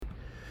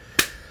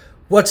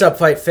What's up,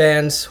 fight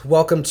fans?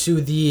 Welcome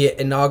to the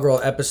inaugural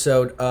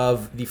episode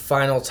of the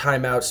Final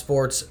Timeout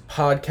Sports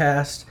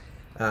podcast.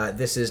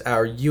 This is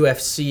our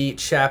UFC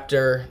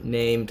chapter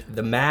named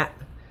The Mat.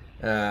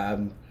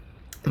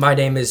 My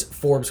name is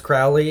Forbes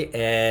Crowley,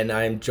 and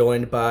I'm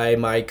joined by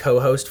my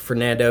co-host,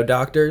 Fernando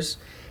Doctors.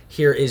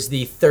 Here is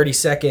the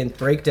 30-second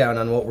breakdown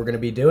on what we're going to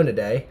be doing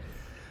today.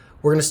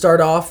 We're going to start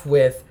off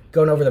with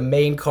going over the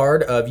main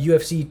card of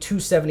UFC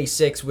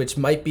 276, which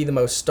might be the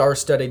most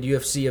star-studded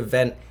UFC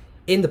event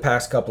in the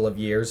past couple of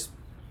years.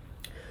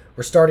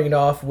 We're starting it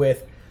off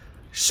with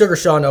Sugar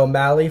Sean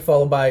O'Malley,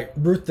 followed by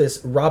ruthless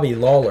Robbie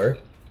Lawler,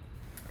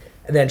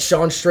 and then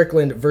Sean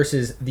Strickland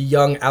versus the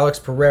young Alex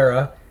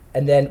Pereira,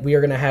 and then we are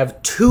going to have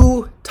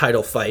two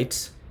title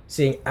fights,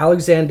 seeing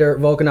Alexander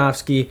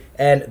Volkanovski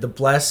and the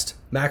blessed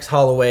Max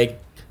Holloway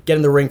get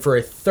in the ring for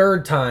a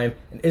third time,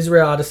 and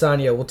Israel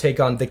Adesanya will take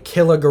on the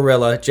killer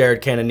gorilla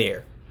Jared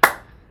Cannonier.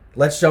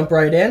 Let's jump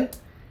right in.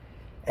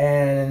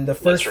 And the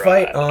first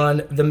fight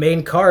on the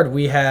main card,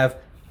 we have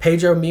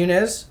Pedro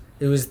Munhoz,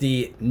 who is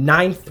the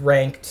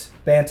 9th-ranked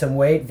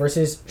bantamweight,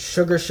 versus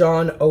Sugar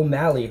Sean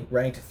O'Malley,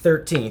 ranked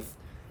 13th.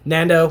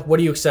 Nando, what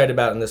are you excited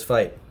about in this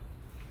fight?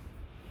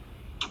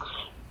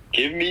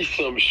 Give me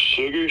some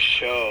Sugar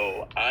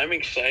Show. I'm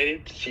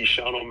excited to see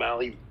Sean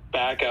O'Malley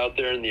back out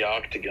there in the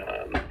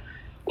octagon.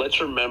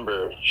 Let's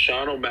remember,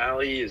 Sean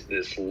O'Malley is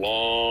this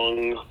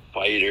long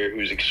fighter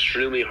who's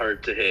extremely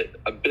hard to hit,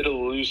 a bit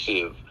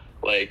elusive,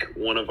 like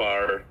one of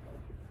our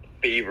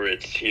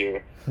favorites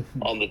here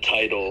on the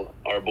title,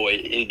 our boy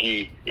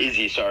Izzy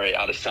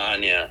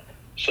Adesanya.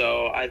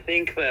 So I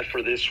think that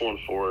for this one,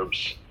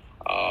 Forbes,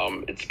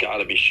 it's got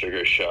to be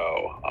Sugar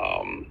Show.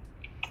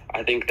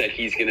 I think that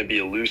he's going to be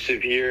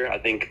elusive here. I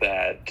think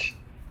that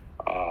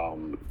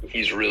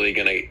he's going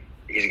to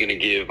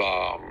give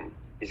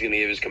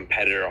his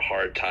competitor a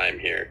hard time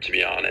here, to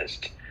be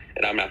honest.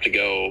 And I'm going to have to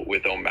go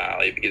with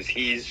O'Malley because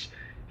he's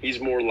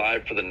more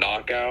live for the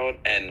knockout,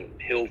 and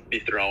he'll be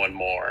throwing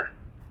more.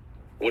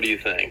 What do you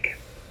think?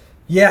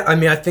 Yeah, I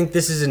mean, I think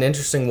this is an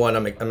interesting one.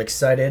 I'm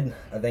excited.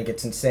 I think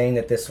it's insane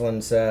that this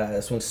one's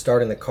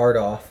starting the card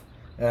off.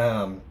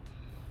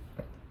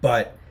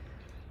 But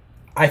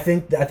I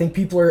think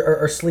people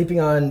are sleeping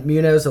on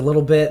Munhoz a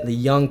little bit. The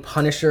young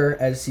Punisher,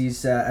 as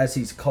he's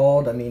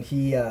called. I mean,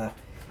 he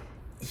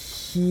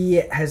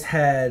has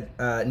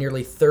had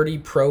nearly 30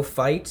 pro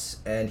fights,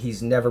 and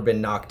he's never been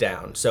knocked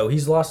down. So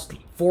he's lost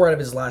 4 out of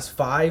his last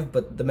 5,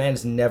 but the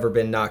man's never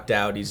been knocked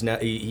out. If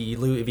he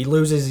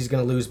loses, he's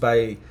going to lose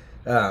by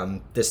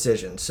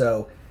decision.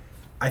 So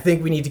I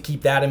think we need to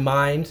keep that in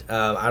mind.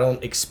 I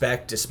don't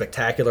expect a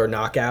spectacular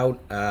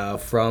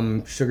knockout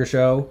from Sugar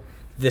Show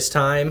this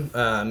time,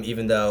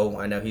 even though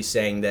I know he's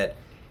saying that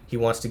he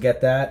wants to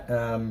get that.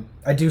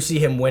 I do see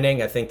him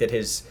winning. I think that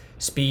his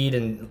speed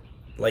and,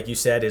 like you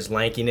said, his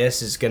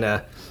lankiness is going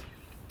to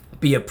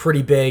be a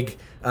pretty big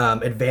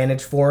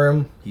advantage for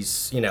him.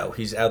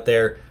 He's out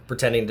there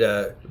pretending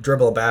to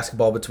dribble a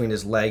basketball between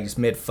his legs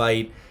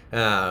mid-fight.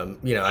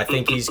 I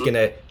think he's going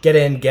to get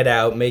in, get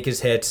out, make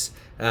his hits.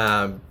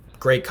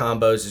 Great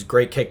combos. He's a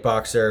great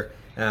kickboxer.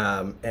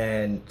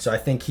 And so I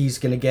think he's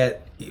going to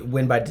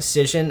win by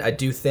decision. I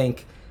do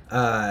think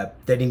that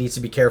he needs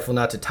to be careful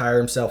not to tire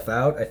himself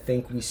out. I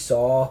think we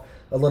saw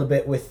a little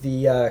bit with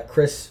the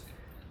Chris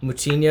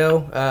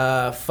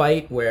Moutinho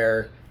fight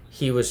where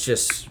he was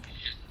just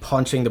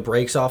punching the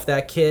brakes off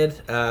that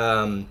kid.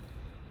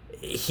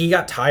 He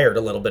got tired a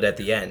little bit at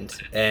the end,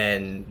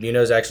 and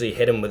Munhoz actually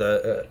hit him with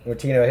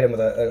Moutinho hit him with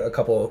a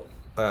couple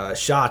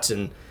shots,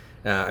 and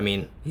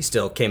he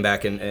still came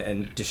back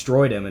and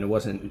destroyed him, and it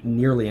wasn't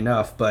nearly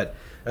enough. But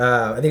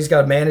I think he's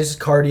got to manage his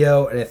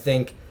cardio, and I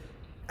think,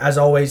 as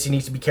always, he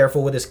needs to be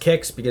careful with his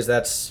kicks because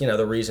that's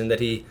the reason that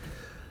he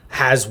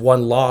has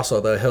one loss,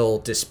 although he'll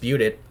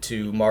dispute it,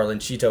 to Marlon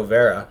Chito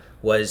Vera,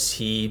 was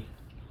he,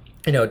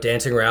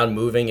 dancing around,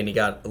 moving, and he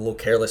got a little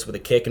careless with a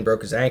kick and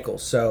broke his ankle.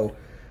 So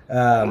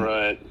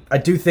right. I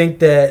do think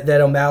that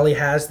O'Malley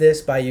has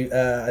this by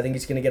I think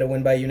he's going to get a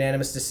win by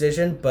unanimous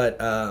decision, but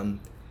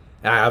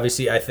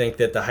obviously I think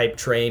that the hype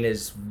train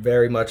is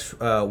very much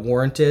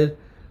warranted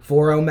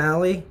for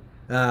O'Malley.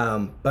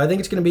 But I think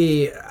it's going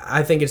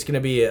to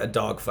be a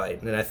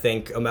dogfight, and I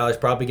think O'Malley's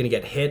probably going to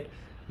get hit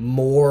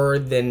more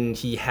than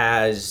he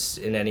has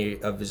in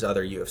any of his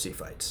other UFC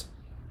fights.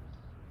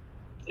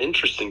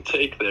 Interesting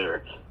take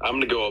there. I'm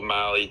going to go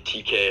O'Malley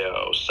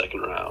TKO,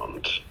 second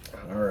round.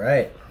 All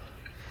right.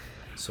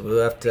 So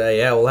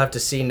we'll have to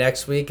see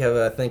next week.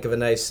 Think of a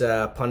nice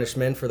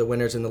punishment for the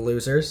winners and the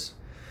losers.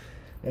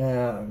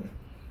 Next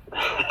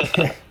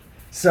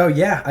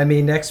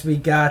we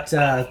got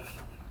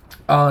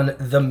on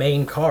the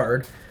main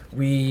card,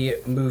 we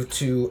move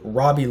to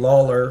Robbie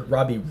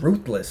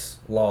Ruthless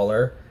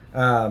Lawler,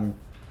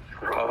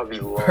 Robbie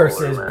Lawler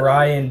versus man.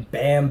 Brian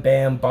Bam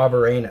Bam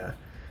Barberena.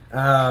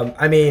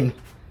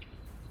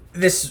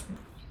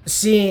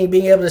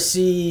 Being able to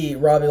see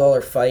Robbie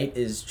Lawler fight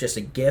is just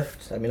a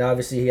gift.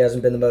 Obviously he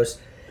hasn't been the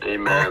most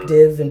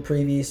active in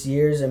previous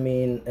years.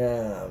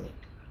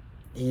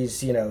 He's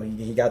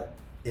he got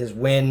his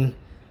win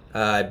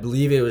I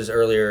believe it was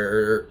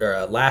earlier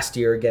or last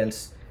year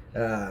against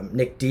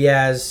Nick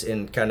Diaz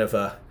in kind of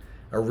a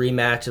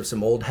rematch of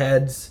some old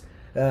heads.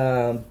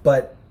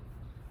 But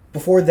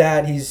before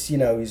that, he's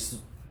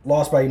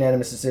lost by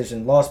unanimous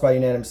decision.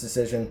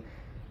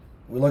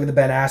 We look at the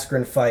Ben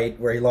Askren fight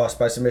where he lost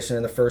by submission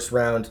in the first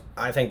round.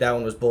 I think that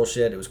one was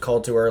bullshit. It was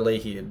called too early.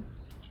 He had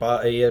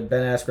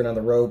Ben Askren on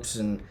the ropes,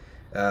 and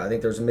I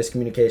think there was a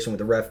miscommunication with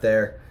the ref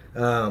there.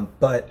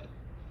 But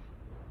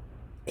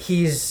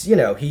he's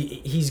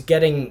he's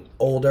getting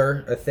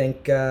older, I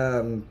think,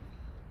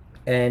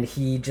 and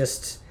he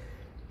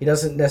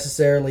doesn't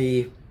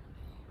necessarily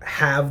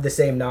have the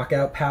same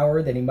knockout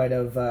power that he might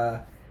have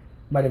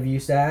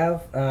used to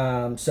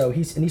have. So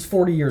he's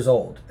 40 years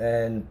old,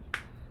 and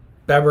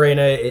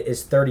Barberena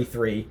is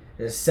 33.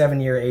 There's a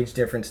 7-year age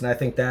difference, and I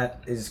think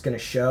that is going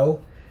to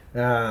show.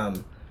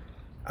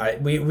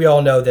 We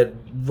all know that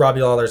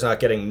Robbie Lawler's not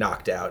getting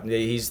knocked out.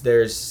 We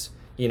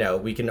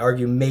can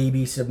argue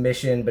maybe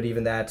submission, but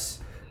even that's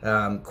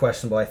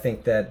questionable. I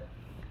think that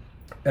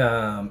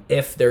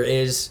if there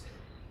is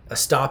a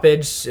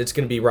stoppage, it's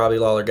going to be Robbie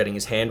Lawler getting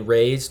his hand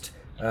raised.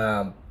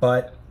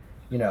 But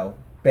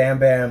Bam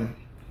Bam,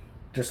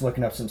 just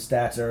looking up some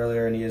stats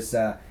earlier, and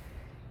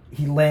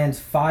he lands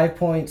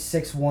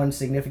 5.61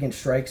 significant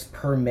strikes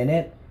per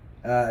minute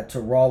to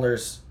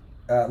Lawler's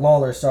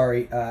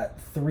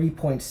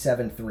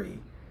 3.73,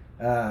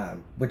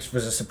 which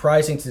was a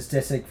surprising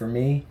statistic for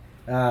me.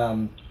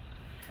 And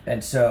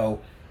so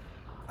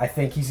I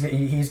think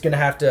he's gonna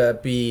have to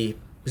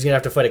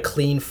fight a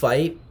clean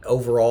fight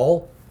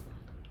overall.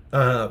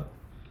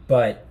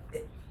 But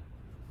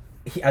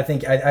I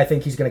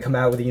think he's gonna come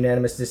out with a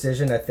unanimous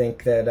decision. I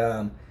think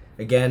that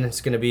again,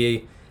 it's gonna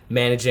be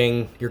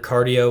managing your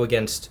cardio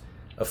against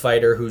a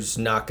fighter who's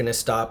not gonna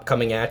stop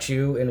coming at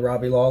you in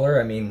Robbie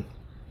Lawler. I mean,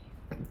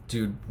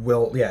 dude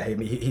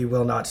he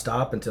will not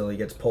stop until he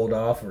gets pulled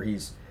off or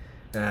he's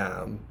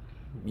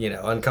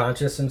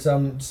unconscious in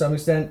some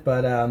extent.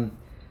 But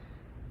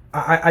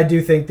I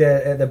do think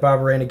that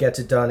Barberena gets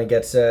it done and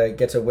gets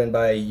a win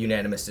by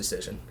unanimous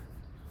decision.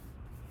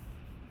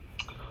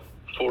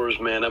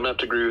 Forrest, man, I'm going to have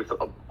to agree with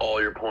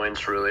all your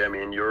points, really. I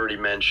mean, you already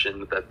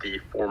mentioned that the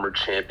former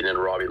champion in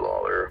Robbie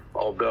Lawler,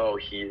 although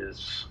he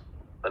is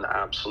an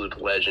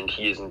absolute legend,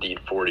 he is indeed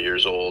 40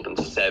 years old and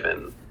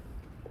 7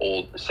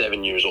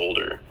 years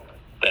older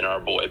than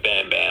our boy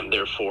Bam Bam.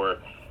 Therefore,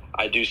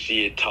 I do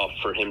see it tough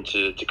for him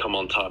to come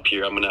on top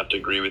here. I'm going to have to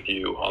agree with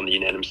you on the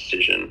unanimous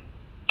decision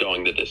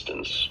going the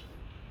distance.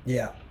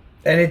 Yeah.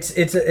 And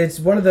it's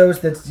one of those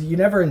that you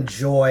never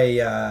enjoy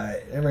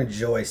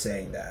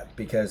saying that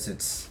because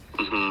it's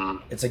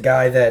a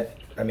guy that,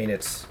 I mean,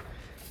 it's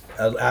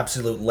an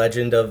absolute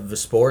legend of the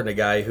sport and a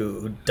guy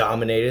who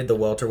dominated the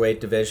welterweight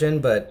division,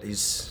 but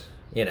he's,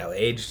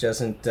 age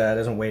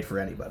doesn't wait for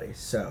anybody.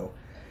 So,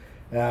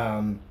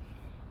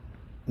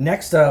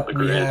 next up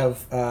we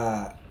have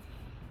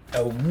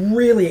a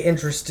really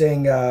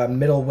interesting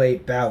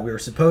middleweight bout. We were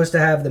supposed to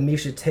have the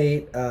Miesha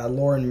Tate,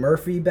 Lauren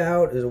Murphy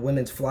bout. It was a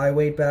women's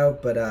flyweight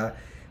bout, but it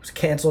was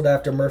canceled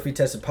after Murphy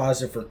tested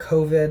positive for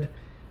COVID.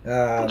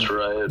 That's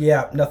right.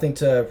 Yeah, nothing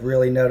to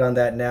really note on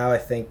that now, I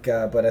think.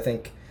 But I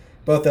think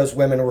both those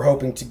women were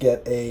hoping to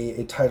get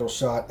a title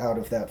shot out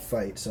of that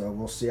fight. So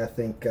we'll see. I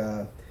think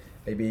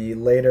maybe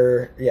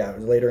later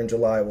in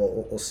July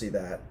we'll see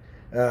that.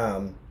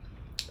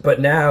 But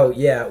now,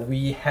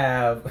 we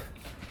have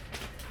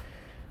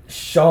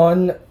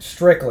Sean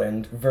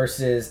Strickland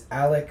versus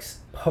Alex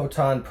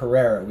Poatan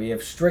Pereira. We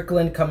have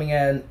Strickland coming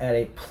in at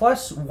a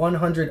plus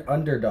 100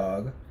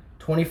 underdog,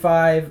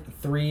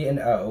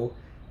 25-3-0,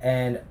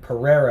 and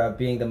Pereira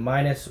being the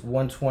minus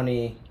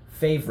 120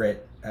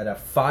 favorite at a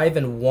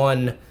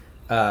 5-1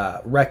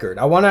 record.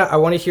 I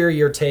wanna hear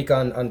your take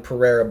on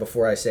Pereira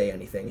before I say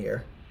anything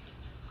here.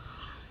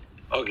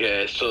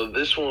 Okay, so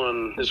this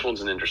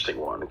one's an interesting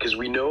one because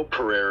we know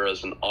Pereira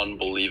is an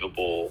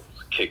unbelievable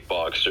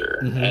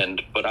kickboxer,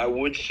 but I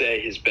would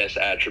say his best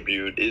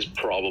attribute is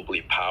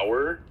probably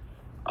power.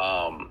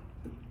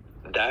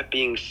 That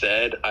being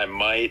said, I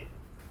might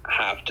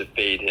have to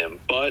fade him,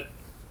 but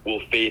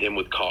we'll fade him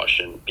with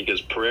caution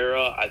because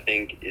Pereira, I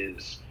think,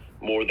 is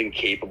more than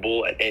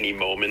capable at any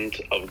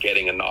moment of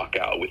getting a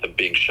knockout with a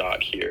big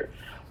shot here.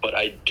 But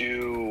I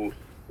do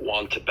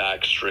want to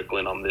back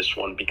Strickland on this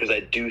one because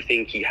I do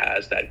think he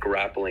has that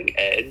grappling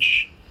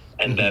edge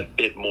and that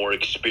bit more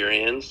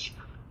experience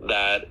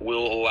that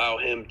will allow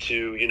him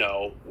to,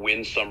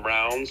 win some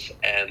rounds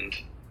and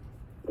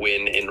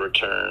win in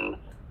return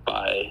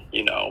by,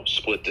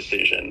 split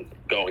decision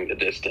going the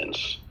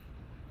distance.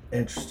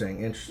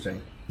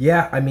 Interesting.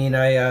 Yeah, I mean,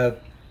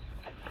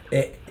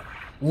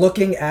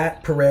 looking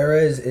at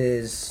Pereira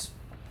is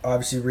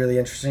obviously really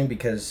interesting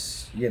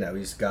because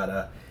he's got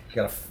a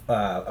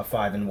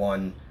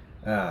 5-1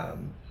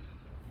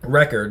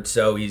 record,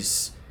 so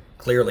he's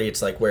clearly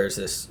it's like where's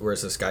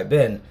this guy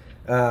been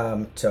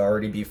to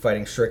already be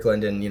fighting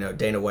Strickland, and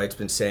Dana White's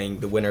been saying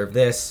the winner of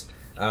this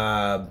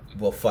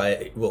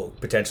will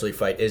potentially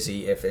fight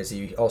Izzy if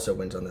Izzy also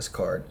wins on this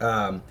card.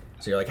 So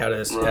you're like, how did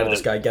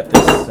this guy get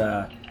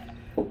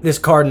this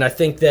card, and I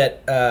think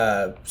that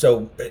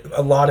so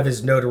a lot of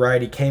his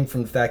notoriety came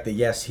from the fact that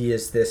yes, he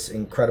is this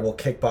incredible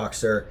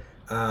kickboxer,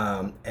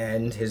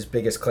 and his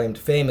biggest claim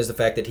to fame is the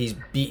fact that he's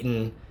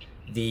beaten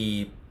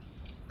the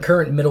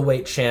current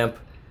middleweight champ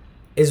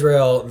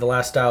Israel, the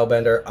Last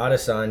Stylebender,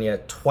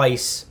 Adesanya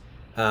twice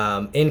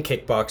in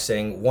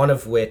kickboxing. One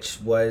of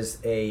which was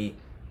a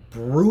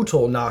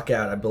brutal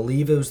knockout. I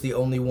believe it was the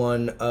only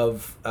one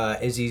of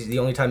Izzy's, the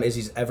only time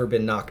Izzy's ever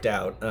been knocked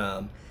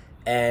out.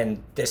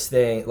 And this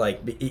thing,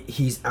 like,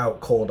 he's out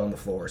cold on the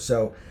floor.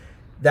 So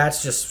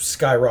that's just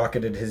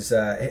skyrocketed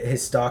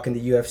his stock in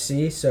the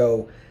UFC.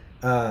 So,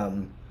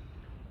 and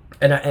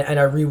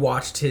I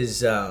rewatched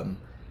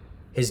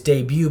his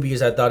debut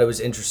because I thought it was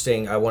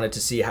interesting. I wanted to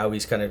see how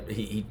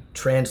he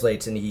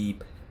translates, and he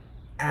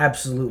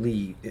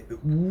absolutely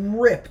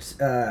ripped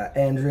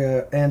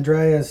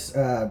Andreas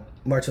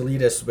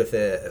Marchelidis with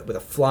a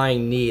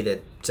flying knee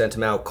that sent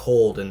him out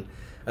cold, and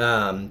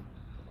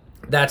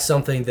that's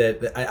something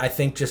that I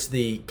think just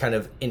the kind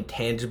of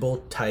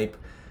intangible type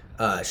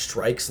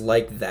strikes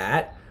like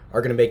that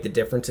are going to make the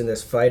difference in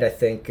this fight. I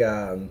think.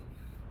 But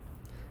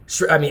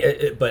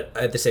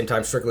at the same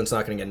time, Strickland's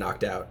not going to get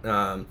knocked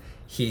out.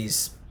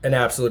 He's an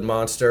absolute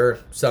monster.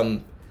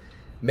 Some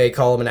may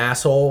call him an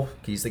asshole.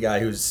 He's the guy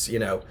who's,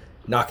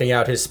 knocking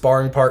out his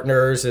sparring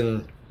partners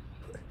and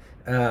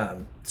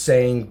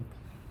saying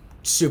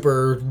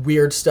super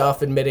weird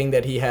stuff, admitting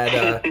that he had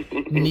a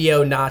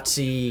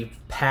neo-Nazi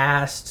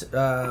past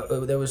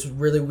that was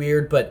really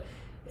weird. But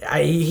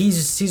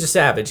he's a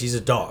savage. He's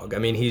a dog. I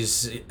mean,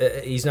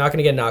 he's not going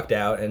to get knocked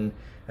out, and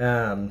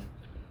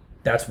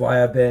that's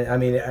why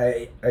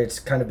it's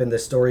kind of been the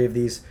story of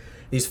these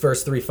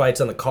first three fights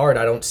on the card.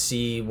 I don't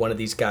see one of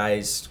these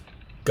guys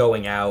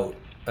going out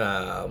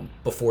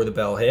before the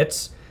bell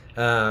hits.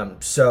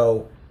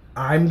 So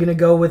I'm going to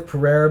go with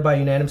Pereira by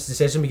unanimous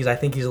decision because I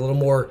think he's a little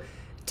more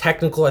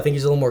technical. I think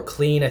he's a little more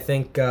clean. I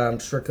think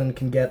Strickland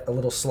can get a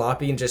little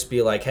sloppy and just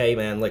be like, hey,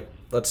 man, like,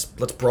 let's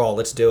brawl.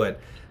 Let's do it.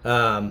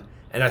 And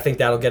I think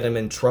that'll get him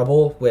in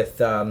trouble with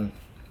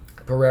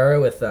Pereira,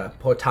 with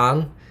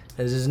Potan,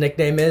 as his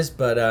nickname is.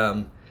 But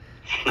I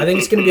think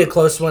it's going to be a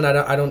close one.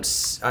 I don't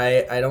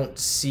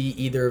see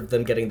either of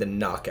them getting the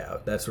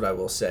knockout. That's what I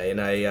will say.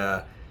 And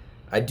I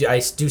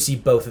do see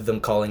both of them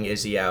calling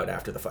Izzy out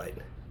after the fight.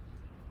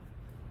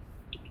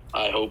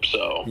 I hope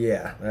so.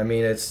 Yeah, I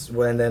mean,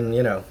 and then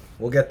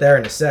we'll get there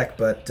in a sec.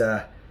 But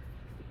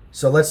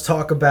so let's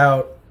talk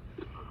about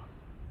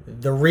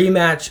the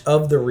rematch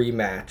of the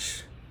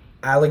rematch.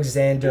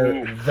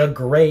 Alexander the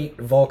Great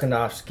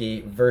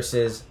Volkanovski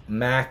versus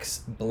Max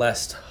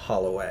Blessed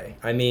Holloway.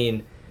 I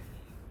mean,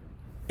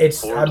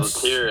 I'm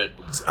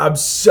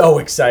so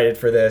excited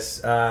for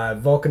this.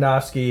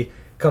 Volkanovski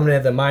coming in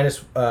at the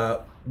minus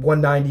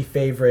 190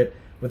 favorite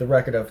with a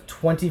record of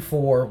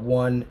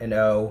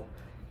 24-1-0.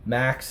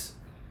 Max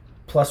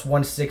plus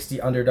 160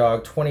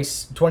 underdog,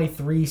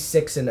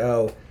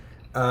 23-6-0.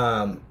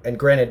 And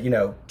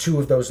granted, two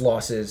of his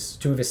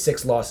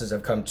 6 losses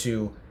have come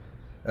to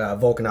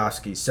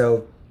Volkanovski.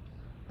 So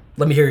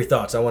let me hear your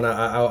thoughts. I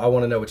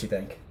wanna know what you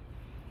think.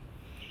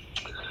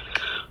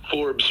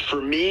 Forbes,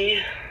 for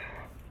me,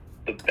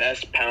 the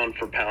best pound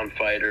for pound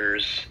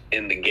fighters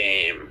in the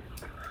game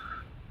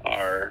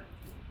are,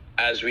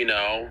 as we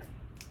know,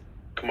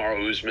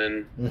 Kamaru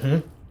Usman,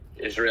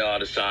 Israel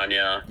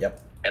Adesanya,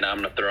 and I'm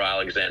going to throw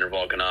Alexander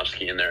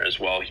Volkanovski in there as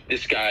well.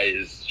 This guy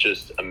is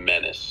just a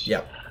menace,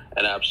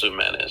 an absolute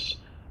menace.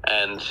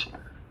 And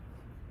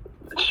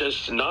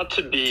just not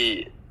to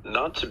be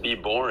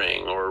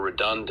boring or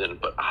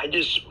redundant, but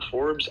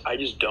Forbes, I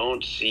just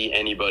don't see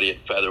anybody at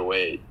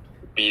featherweight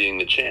beating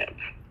the champ.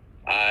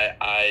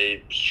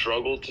 I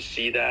struggle to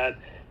see that,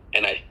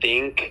 and I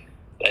think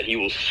that he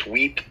will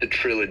sweep the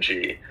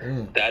trilogy.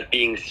 That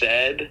being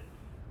said,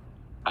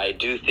 I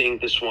do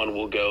think this one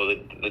will go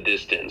the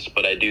distance,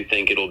 but I do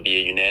think it'll be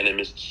a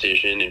unanimous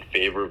decision in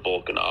favor of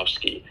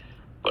Volkanovski.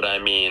 But I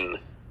mean,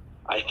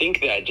 I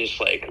think that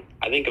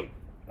I think a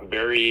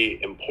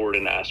very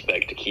important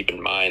aspect to keep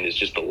in mind is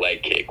just the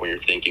leg kick when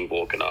you're thinking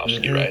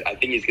Volkanovski, right? I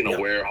think he's going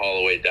to wear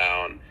Holloway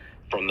down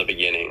from the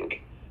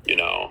beginning,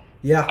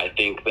 Yeah. I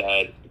think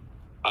that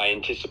I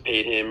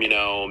anticipate him,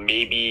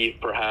 maybe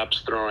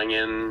perhaps throwing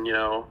in,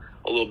 a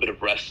little bit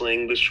of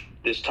wrestling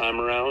this time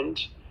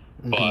around.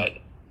 But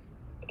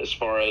as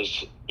far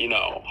as,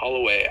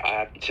 Holloway, I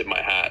have to tip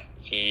my hat.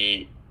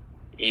 He's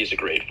a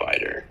great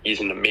fighter. He's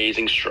an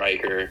amazing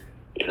striker.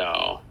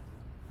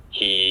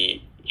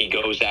 He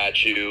goes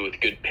at you with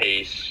good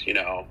pace. He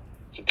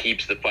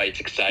keeps the fights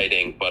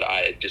exciting. But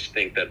I just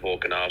think that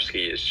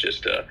Volkanovski is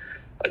just a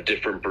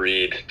different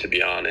breed, to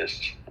be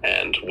honest,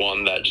 and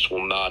one that just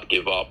will not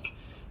give up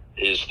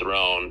his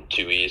throne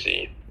too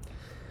easy.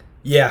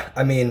 Yeah,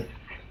 I mean,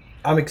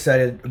 I'm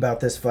excited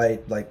about this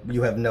fight. Like,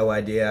 you have no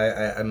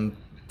idea. I'm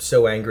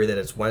so angry that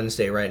it's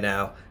Wednesday right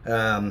now.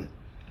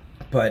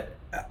 But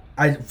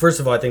first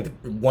of all, I think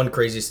one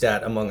crazy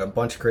stat among a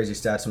bunch of crazy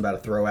stats I'm about to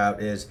throw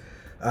out is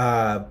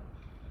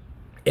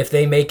if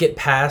they make it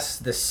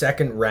past the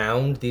second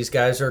round, these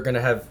guys are going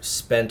to have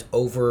spent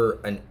over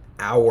an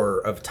hour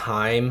of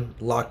time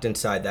locked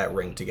inside that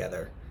ring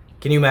together.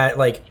 Can you imagine?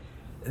 Like,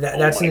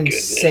 that's my an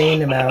goodness.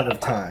 insane amount of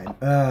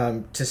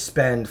time to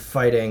spend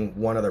fighting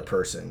one other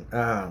person.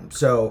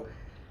 So,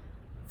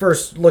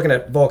 first, looking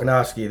at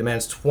Volkanovski, the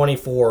man's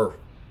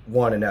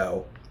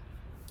 24-1-0.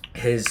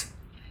 His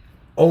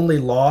only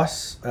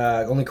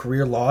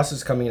career loss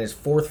is coming in his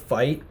fourth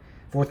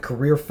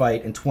career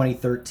fight in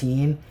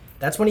 2013.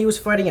 That's when he was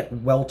fighting at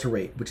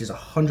welterweight, which is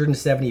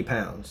 170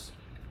 pounds.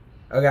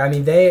 Okay, I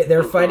mean,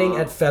 they're fighting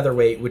at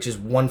featherweight, which is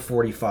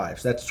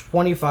 145, so that's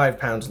 25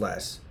 pounds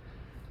less.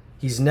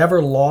 He's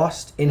never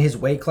lost in his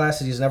weight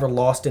classes. He's never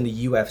lost in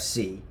the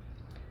UFC.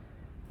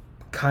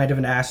 Kind of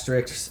an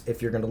asterisk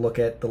if you're going to look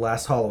at the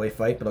last Holloway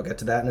fight, but I'll get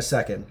to that in a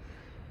second.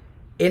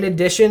 In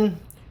addition,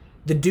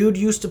 the dude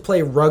used to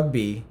play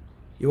rugby,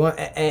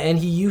 and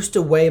he used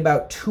to weigh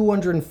about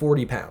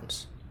 240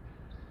 pounds.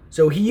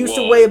 So he used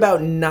to weigh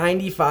about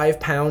 95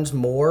 pounds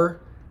more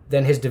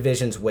than his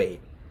division's weight.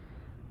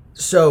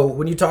 So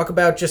when you talk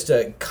about just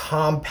a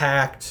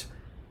compact,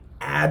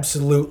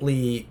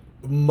 absolutely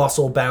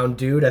muscle-bound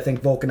dude, I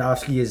think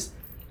Volkanovski is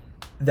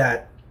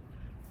that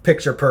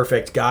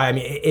picture-perfect guy. I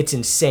mean, it's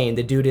insane.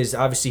 The dude is,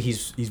 obviously,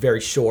 he's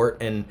very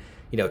short, and,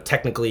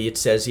 technically it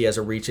says he has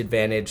a reach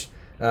advantage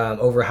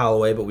over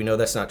Holloway, but we know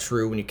that's not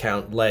true when you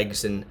count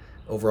legs and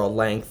overall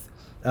length.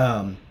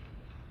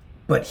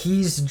 But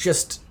he's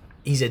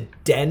a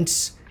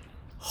dense,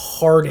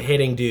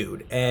 hard-hitting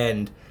dude,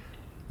 and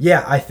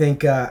yeah, I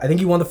think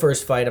he won the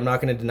first fight. I'm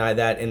not going to deny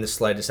that in the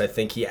slightest. I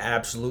think he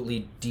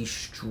absolutely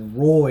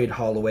destroyed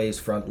Holloway's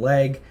front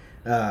leg.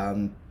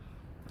 Holloway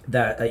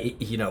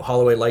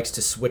likes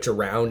to switch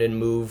around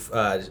and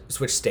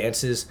switch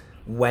stances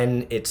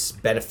when it's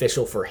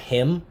beneficial for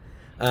him.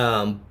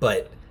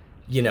 But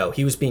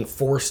he was being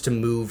forced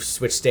to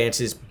switch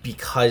stances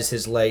because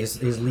his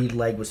lead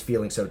leg was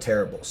feeling so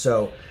terrible.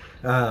 So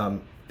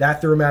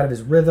that threw him out of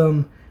his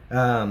rhythm.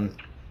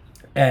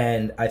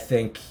 And I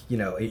think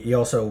he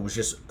also was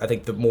just, I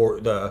think, the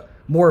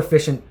more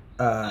efficient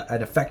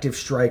and effective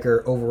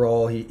striker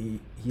overall. He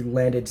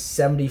landed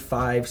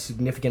 75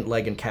 significant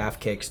leg and calf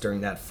kicks during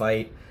that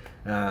fight,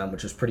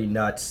 which was pretty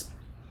nuts.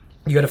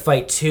 You got to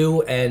fight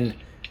 2, and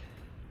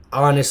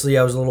honestly,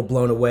 I was a little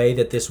blown away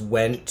that this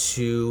went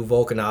to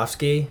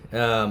Volkanovski.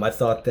 I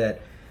thought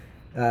that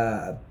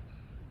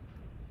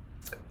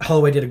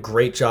Holloway did a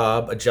great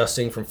job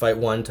adjusting from fight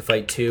 1 to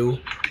fight 2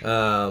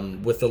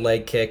 with the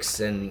leg kicks,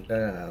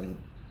 and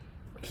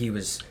he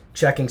was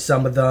checking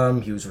some of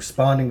them. He was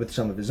responding with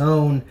some of his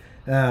own.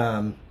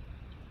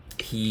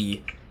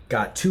 He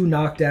got 2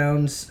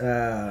 knockdowns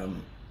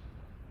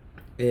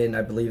in,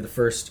 I believe, the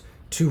first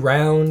 2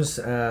 rounds,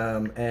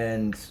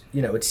 and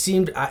it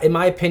seemed, in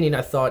my opinion,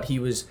 I thought he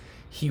was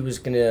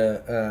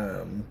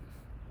gonna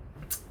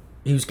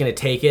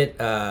take it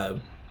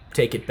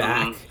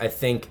back. I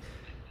think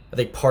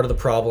part of the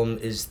problem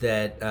is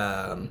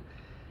that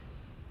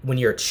when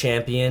you're a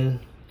champion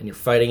and you're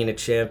fighting in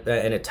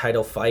a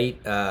title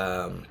fight,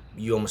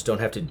 you almost don't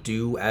have to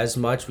do as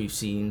much. We've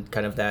seen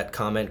kind of that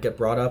comment get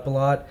brought up a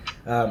lot,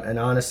 and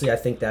honestly, I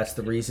think that's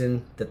the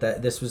reason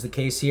that this was the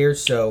case here.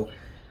 So,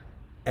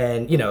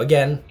 and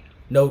again,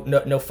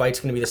 no fight's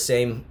going to be the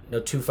same. No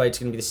 2 fights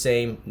going to be the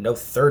same. No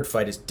third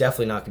fight is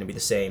definitely not going to be the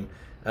same.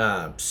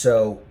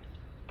 So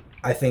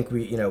I think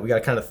we got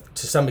to kind of,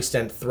 to some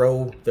extent,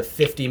 throw the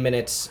 50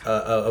 minutes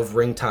of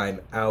ring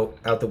time out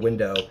the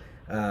window.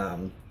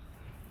 And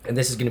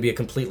this is going to be a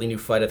completely new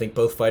fight. I think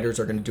both fighters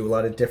are going to do a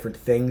lot of different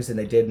things than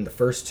they did in the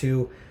first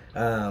 2.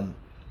 And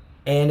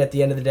at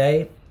the end of the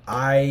day,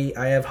 I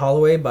have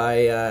Holloway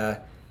by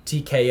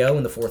TKO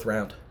in the 4th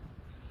round.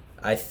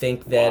 I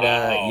think that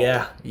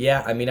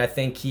yeah. I mean, I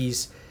think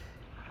he's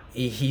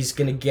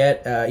going to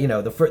get he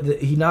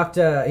knocked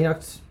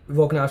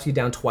Volkanovski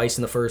down twice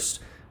in the first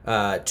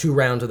 2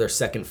 rounds of their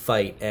second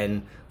fight,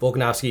 and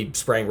Volkanovski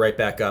sprang right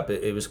back up.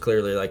 It was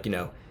clearly like, he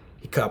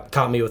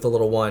caught me with a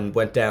little one,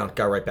 went down,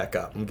 got right back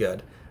up. I'm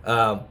good.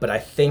 But I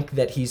think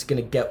that he's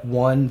going to get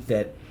one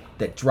that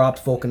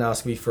dropped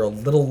Volkanovski for a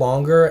little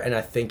longer, and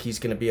I think he's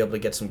going to be able to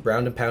get some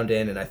ground and pound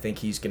in, and I think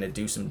he's going to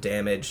do some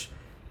damage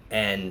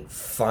and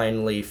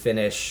finally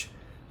finish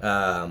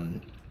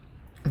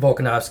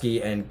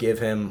Volkanovski and give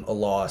him a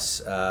loss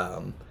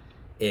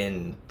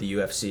in the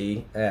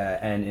UFC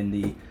and in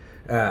the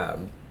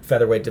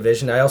featherweight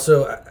division. I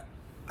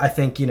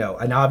think,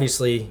 and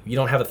obviously you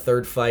don't have a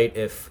third fight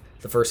if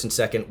the first and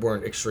second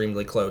weren't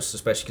extremely close,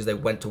 especially because they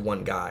went to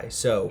one guy.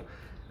 So,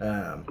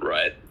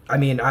 right. I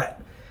mean, I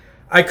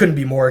couldn't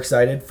be more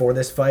excited for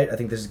this fight. I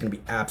think this is going to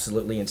be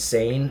absolutely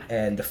insane,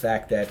 and the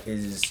fact that it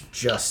is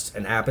just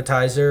an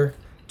appetizer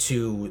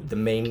to the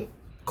main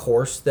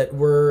course that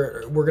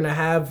we're going to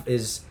have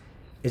is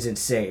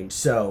insane.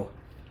 So,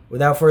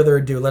 without further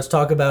ado, let's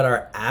talk about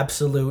our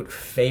absolute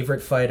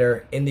favorite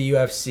fighter in the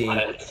UFC.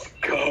 Let's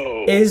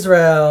go.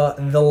 Israel,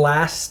 the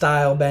last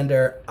style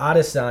bender,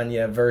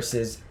 Adesanya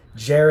versus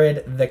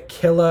Jared, the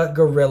Killa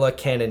Gorilla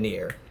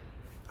Cannonier.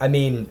 I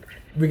mean,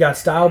 we got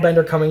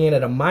Stylebender coming in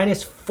at a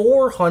minus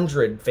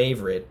 400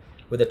 favorite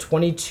with a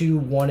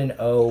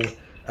 22-1-0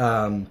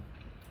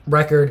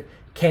 record.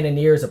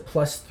 Cannonier is a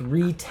plus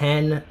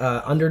 310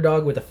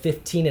 underdog with a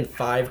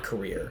 15-5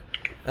 career.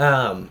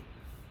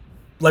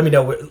 Let me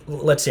know.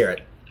 Let's hear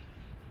it.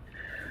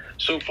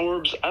 So,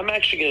 Forbes, I'm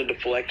actually going to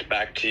deflect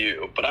back to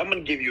you, but I'm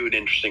going to give you an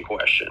interesting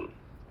question.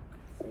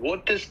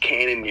 What does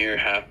Cannonier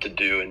have to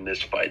do in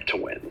this fight to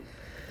win?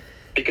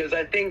 Because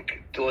I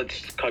think,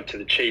 let's cut to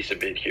the chase a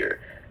bit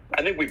here.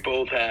 I think we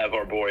both have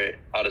our boy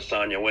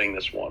Adesanya winning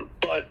this one,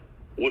 but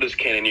what does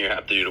Cannonier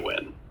have to do to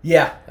win?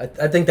 Yeah,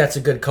 I think that's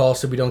a good call,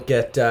 so we don't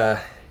get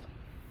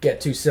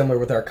too similar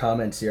with our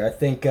comments here. I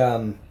think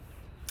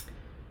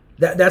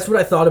that's what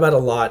I thought about a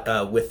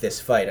lot with this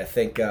fight. I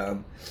think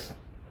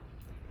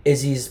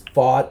Izzy's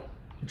fought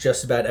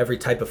just about every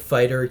type of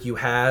fighter you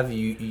have.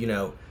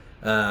 Kelvin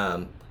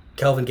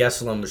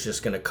Gastelum was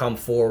just going to come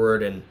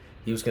forward and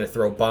he was going to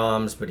throw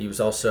bombs, but he was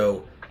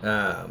also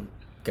going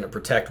to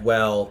protect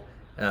well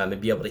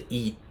and be able to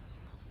eat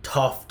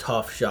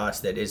tough shots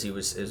that Izzy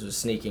was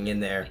sneaking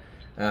in there.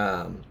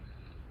 And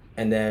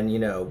then,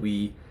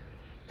 we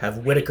have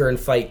Whittaker in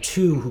fight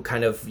 2 who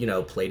kind of,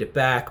 played it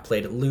back,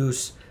 played it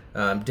loose,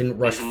 didn't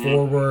rush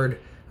forward,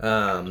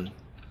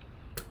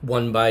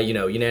 won by,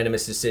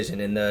 unanimous decision.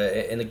 In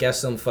the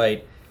Gastelum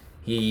fight,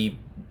 he,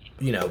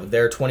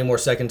 there are 20 more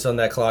seconds on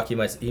that clock,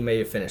 he may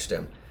have finished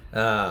him.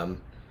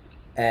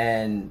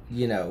 And,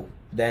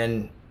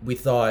 then we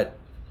thought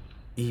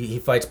he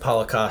fights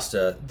Paulo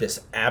Costa,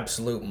 this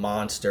absolute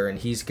monster, and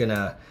he's going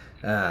to,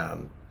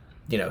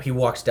 he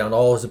walks down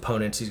all his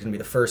opponents. He's going to be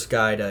the first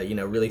guy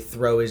to, really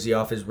throw Izzy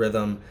off his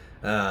rhythm.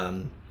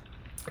 And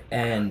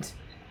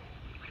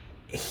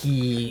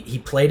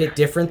he played it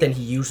different than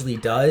he usually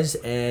does,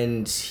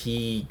 and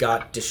he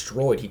got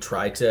destroyed. He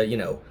tried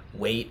to,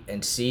 wait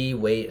and see,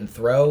 wait and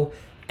throw,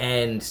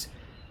 and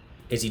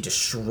Izzy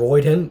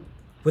destroyed him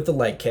with the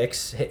leg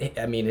kicks.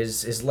 I mean,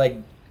 his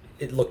leg,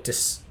 it looked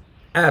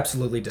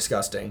absolutely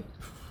disgusting.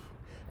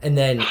 And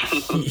then,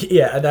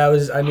 that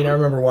was, I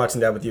remember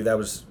watching that with you.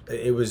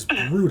 It was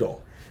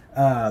brutal.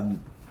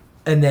 And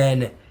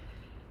then,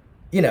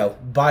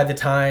 by the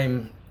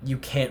time you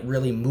can't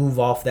really move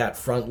off that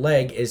front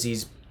leg,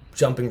 Izzy's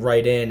jumping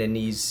right in, and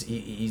he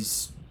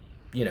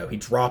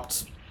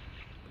dropped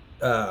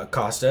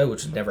Costa,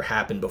 which had never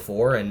happened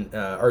before, and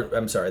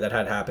that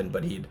had happened,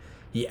 but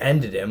he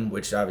ended him,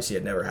 which obviously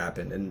had never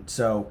happened. And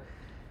so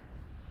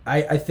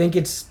I think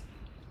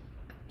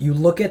you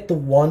look at the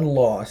one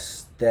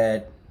loss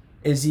that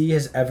Izzy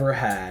has ever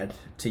had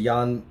to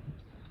Jan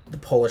the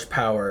Polish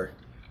Power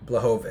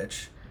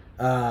Blachowicz.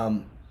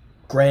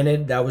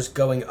 Granted, that was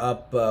going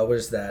up,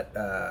 20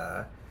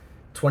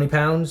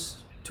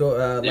 pounds to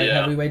light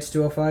heavyweights,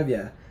 205?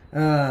 Yeah.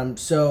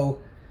 So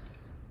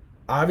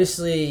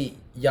obviously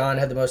Jan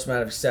had the most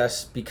amount of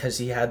success because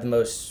he had the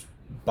most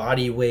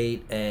body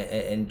weight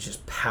and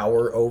just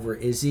power over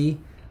Izzy.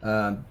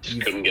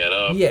 Just couldn't get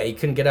up. Yeah, he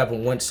couldn't get up,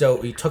 and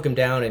so he took him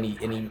down and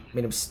he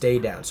made him stay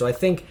down. So I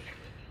think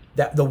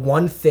that the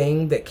one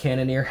thing that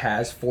Cannonier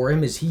has for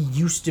him is he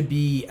used to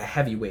be a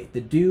heavyweight.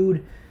 The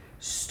dude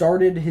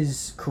started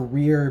his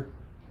career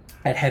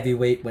at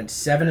heavyweight, went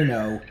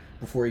 7-0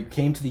 before he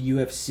came to the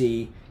UFC.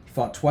 He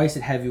fought twice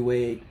at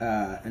heavyweight,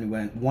 and he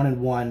went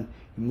 1-1.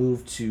 He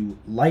moved to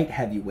light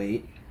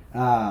heavyweight. He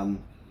won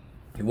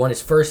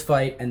his first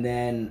fight and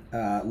then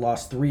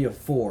lost 3 of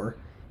 4.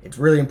 It's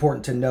really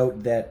important to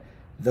note that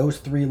those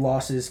 3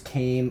 losses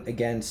came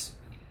against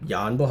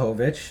Jan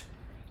Blachowicz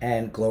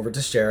and Glover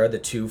Teixeira, the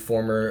 2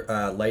 former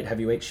light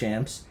heavyweight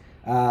champs,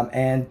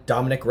 and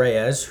Dominic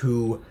Reyes,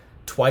 who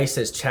twice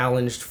has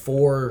challenged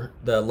for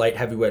the light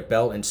heavyweight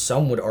belt, and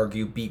some would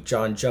argue beat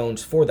John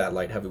Jones for that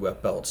light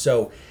heavyweight belt.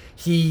 So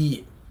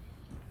he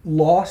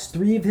lost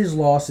 3 of his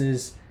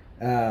losses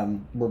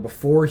were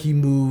before he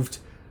moved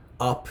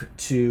down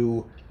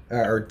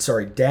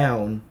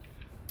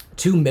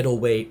to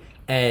middleweight,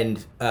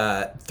 and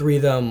 3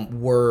 of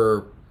them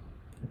were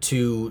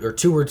two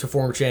were to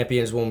former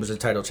champions, 1 was a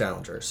title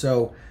challenger.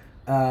 So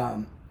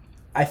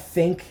I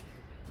think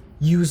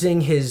using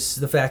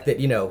the fact that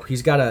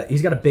he's got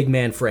a big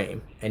man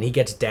frame and he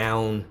gets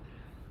down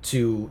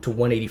to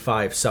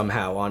 185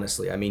 somehow.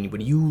 Honestly,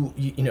 when you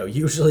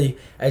usually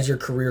as your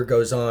career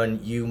goes on,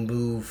 you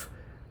move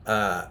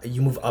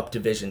up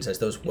divisions as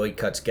those weight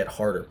cuts get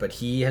harder, but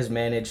he has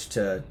managed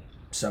to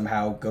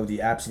somehow go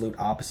the absolute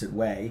opposite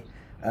way.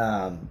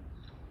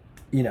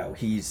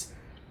 He's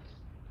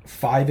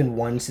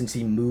 5-1 since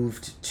he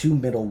moved to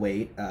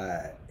middleweight.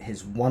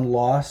 His one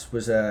loss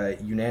was a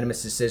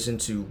unanimous decision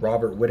to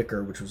Robert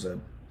Whittaker, which was I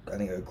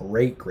think a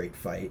great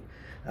fight.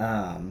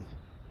 And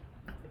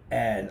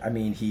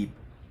he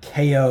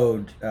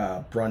KO'd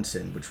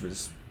Brunson, which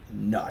was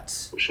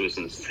nuts. Which was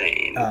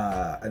insane.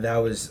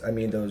 That was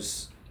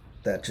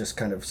that just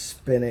kind of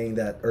spinning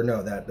that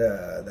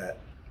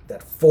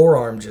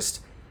forearm,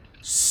 just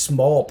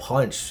small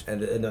punch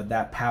and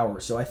that power.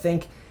 So I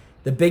think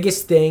the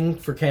biggest thing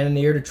for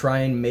Cannonier to try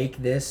and make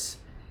this,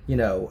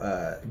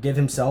 give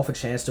himself a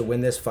chance to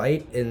win this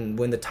fight and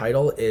win the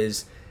title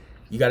is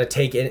you got to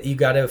take it. You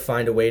got to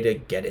find a way to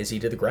get Izzy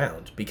to the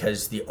ground,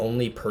 because the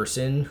only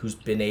person who's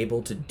been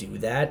able to do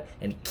that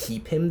and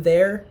keep him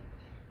there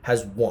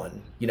has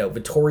won.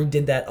 Vettori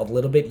did that a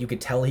little bit. You could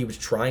tell he was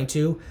trying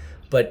to,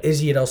 but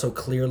Izzy had also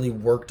clearly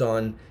worked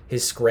on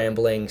his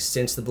scrambling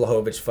since the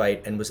Blachowicz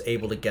fight and was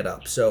able to get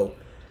up. So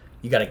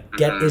you got to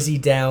get Izzy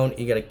down.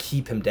 You got to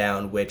keep him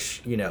down,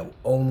 which,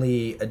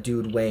 only a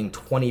dude weighing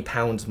 20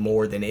 pounds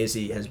more than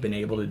Izzy has been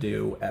able to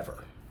do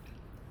ever.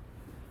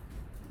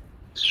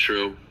 It's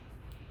true.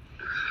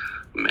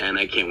 Man,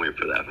 I can't wait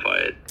for that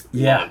fight.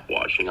 Yeah. Love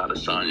watching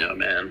Adesanya,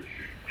 man.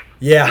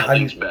 Yeah.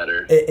 Nothing's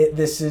better.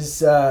 This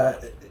is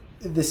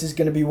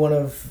going to be one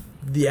of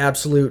the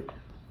absolute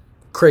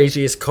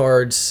craziest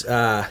cards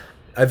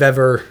I've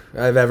ever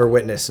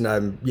witnessed,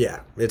 and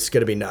it's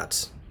going to be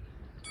nuts.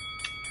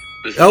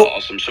 This is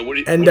awesome. So what do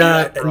you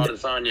have for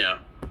Adesanya?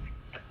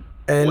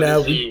 And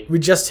we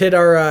just hit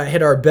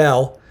our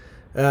bell.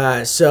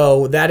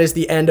 So that is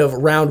the end of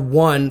round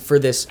 1 for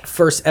this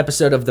first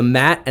episode of The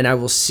Mat, and I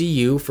will see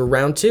you for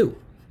round 2.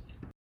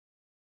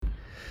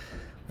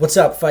 What's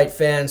up, fight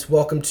fans?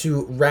 Welcome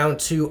to round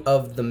 2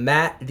 of The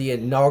Mat, the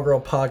inaugural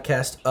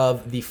podcast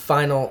of the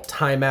Final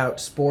Timeout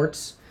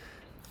Sports.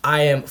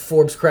 I am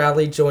Forbes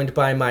Crowley, joined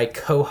by my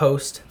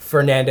co-host,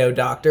 Fernando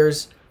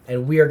Doctors,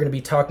 and we are going to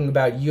be talking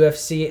about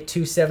UFC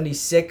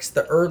 276,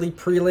 the early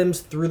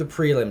prelims through the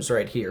prelims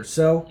right here.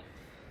 So,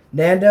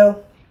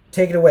 Nando,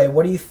 take it away.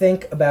 What do you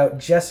think about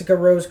Jessica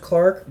Rose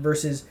Clark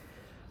versus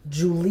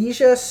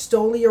Julija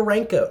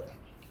Stoliarenko?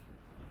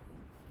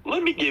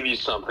 Let me give you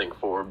something,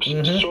 Forbes.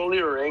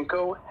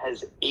 Stoliarenko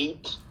has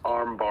 8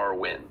 armbar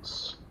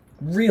wins.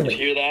 Really? Did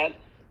you hear that?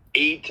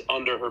 8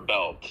 under her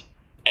belt.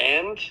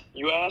 And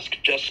you ask,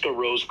 Jessica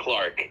Rose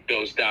Clark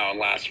goes down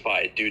last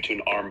fight due to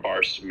an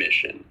armbar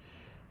submission.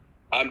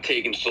 I'm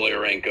taking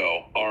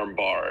Stoliarenko,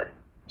 armbar,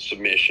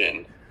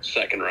 submission,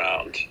 second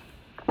round.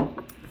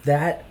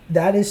 That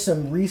is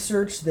some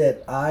research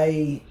that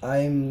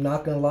I'm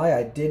not gonna lie,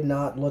 I did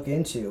not look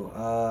into.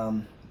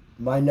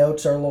 My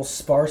notes are a little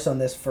sparse on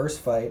this first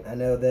fight. I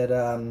know that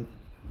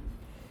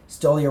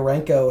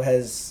Stoliarenko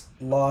has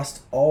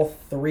lost all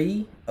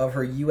 3 of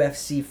her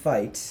UFC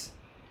fights,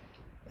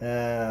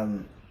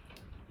 and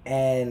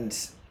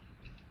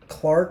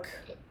Clark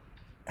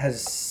has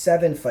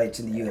 7 fights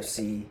in the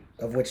UFC,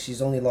 of which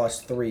she's only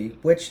lost 3,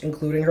 which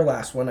including her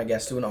last one, I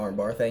guess, to an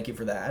armbar. Thank you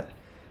for that.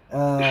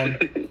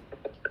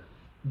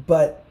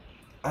 But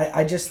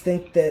I just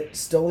think that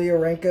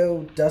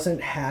Stoliarenko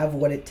doesn't have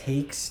what it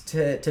takes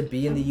to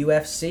be in the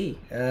UFC.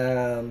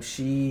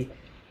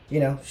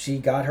 She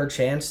got her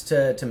chance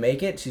to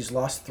make it. She's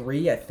lost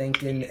 3. I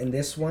think in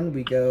this one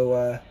we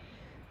go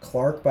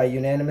Clark by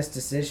unanimous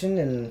decision,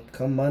 and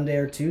come Monday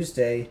or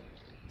Tuesday,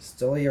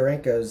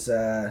 Stoliarenko's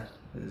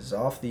is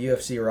off the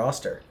UFC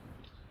roster.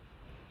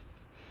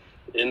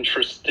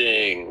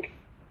 Interesting.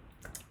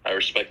 I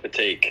respect the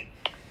take.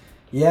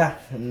 Yeah,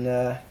 and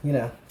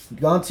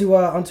onto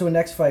a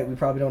next fight. We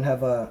probably don't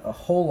have a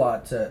whole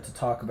lot to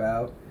talk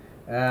about.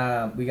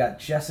 We got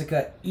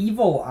Jessica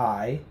Evil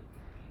Eye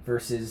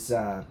versus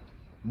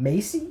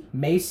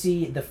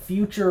Macy the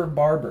Future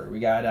Barber.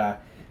 We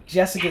got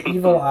Jessica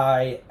Evil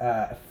Eye,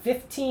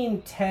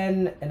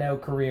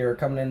 15-10-0 career,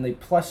 coming in the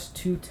plus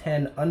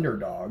 210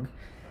 underdog,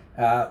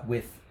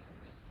 with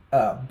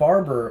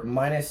Barber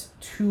minus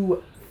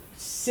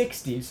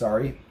 260.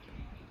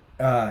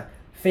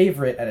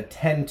 Favorite at a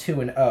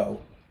 10-2-0,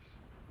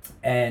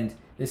 and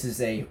this is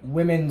a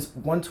women's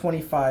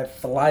 125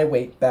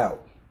 flyweight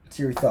bout. What's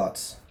your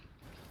thoughts?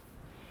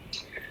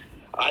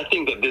 I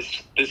think that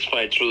this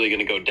fight's really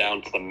going to go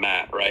down to the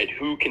mat, right?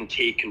 Who can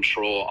take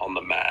control on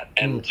the mat?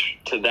 And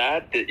to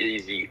that, the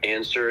easy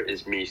answer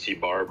is Macy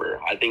Barber.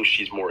 I think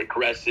she's more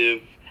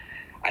aggressive.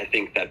 I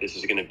think that this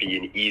is going to be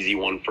an easy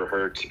one for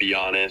her, to be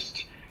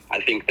honest.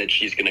 I think that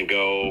she's going to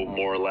go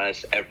more or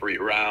less every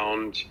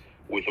round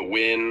with a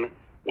win.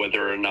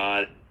 Whether or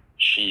not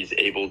she's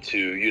able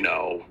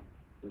to,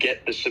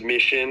 get the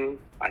submission,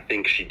 I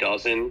think she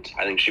doesn't.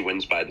 I think she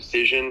wins by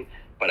decision,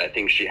 but I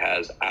think she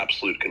has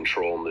absolute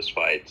control in this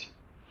fight.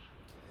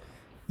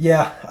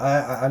 Yeah,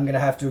 I'm going to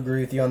have to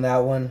agree with you on that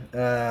one.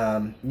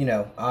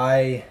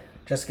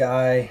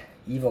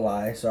 Evil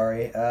Eye,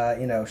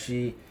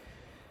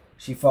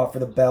 she fought for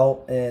the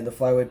belt, and the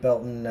flyweight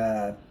belt in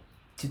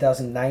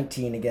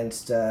 2019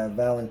 against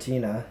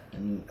Valentina,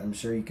 and I'm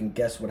sure you can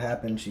guess what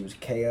happened. She was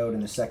KO'd in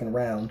the second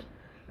round.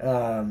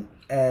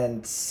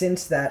 And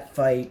since that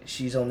fight,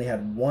 she's only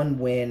had 1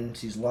 win.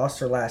 She's lost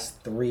her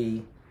last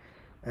 3.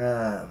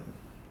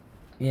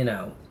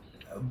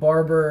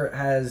 Barber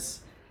has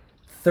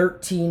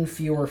 13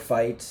 fewer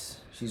fights.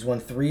 She's won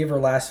 3 of her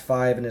last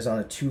 5 and is on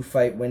a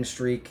 2-fight win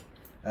streak.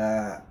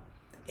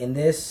 In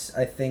this,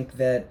 I think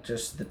that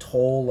just the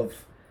toll of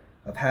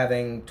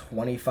having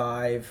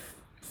 25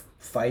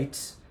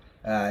 fights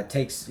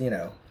takes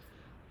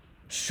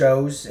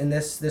shows in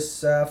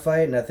this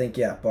fight, and I think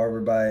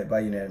Barber by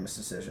unanimous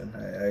decision.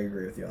 I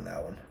agree with you on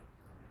that one.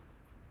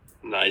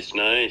 Nice.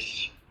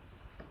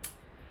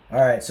 All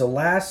right, so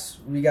last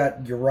we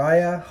got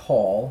Uriah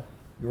Hall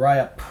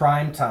Uriah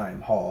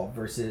Primetime Hall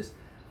versus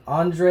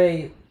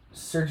Andre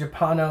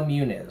Sergipano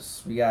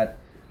Muniz. We got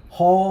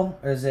Hall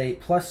as a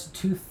plus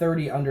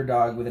 230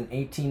 underdog with an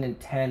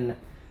 18-10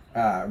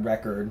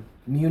 record.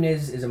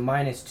 Muniz is a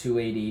minus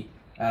 280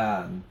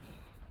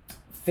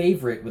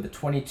 favorite with a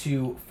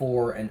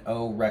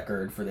 22-4-0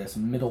 record for this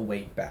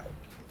middleweight bout.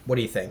 What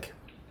do you think?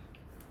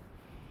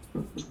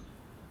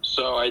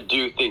 So I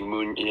do think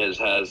Munoz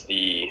has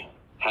the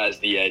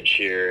edge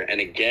here, and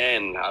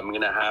again, I'm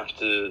gonna have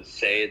to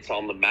say it's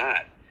on the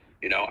mat.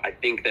 I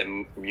think that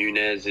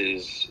Munoz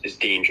is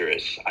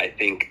dangerous. I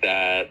think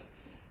that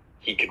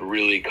he could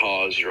really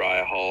cause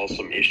Uriah Hall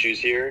some issues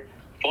here.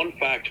 Fun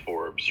fact,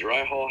 Forbes: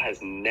 Uriah Hall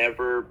has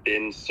never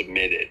been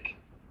submitted.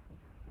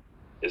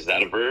 Is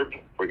that a verb?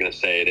 We're gonna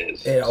say it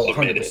is.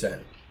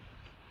 100%.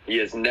 He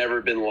has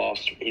never been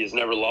lost. He has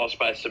never lost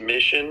by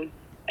submission.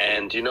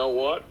 And you know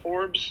what,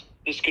 Forbes?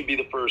 This could be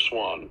the first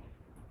one.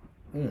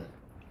 I'm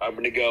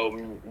going to go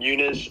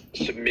Muniz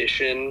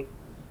submission,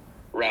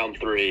 round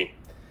 3.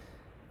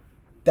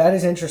 That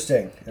is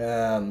interesting.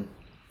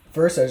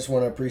 First, I just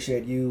want to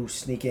appreciate you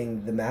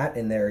sneaking the mat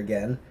in there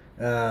again.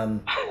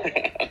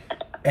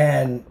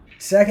 And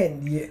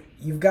second,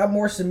 you've got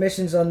more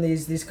submissions on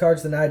these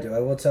cards than I do. I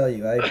will tell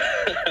you.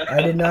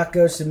 I did not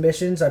go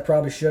submissions. I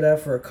probably should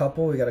have for a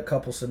couple. We got a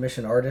couple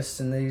submission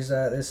artists in this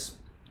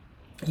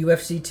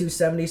UFC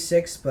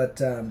 276. But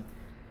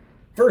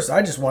first,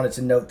 I just wanted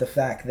to note the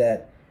fact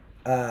that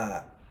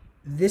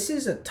this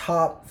is a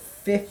top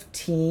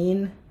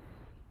 15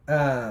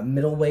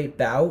 middleweight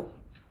bout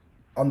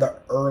on the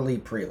early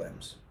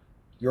prelims.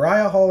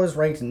 Uriah Hall is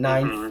ranked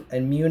 9th,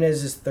 and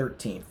Muniz is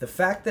 13th. The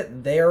fact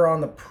that they're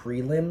on the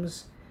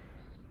prelims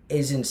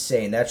is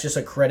insane. That's just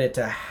a credit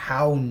to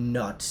how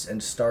nuts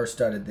and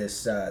star-studded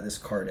this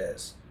card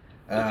is.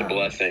 It's a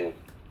blessing.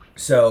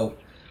 So,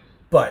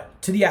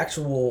 but to the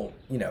actual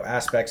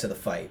aspects of the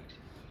fight,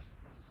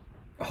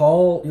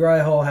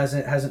 Uriah Hall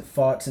hasn't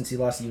fought since he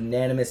lost a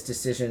unanimous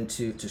decision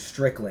to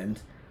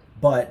Strickland,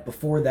 but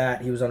before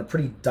that he was on a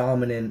pretty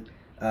dominant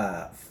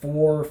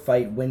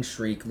 4-fight win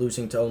streak,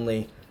 losing to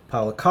only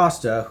Paulo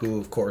Costa, who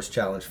of course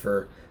challenged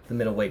for the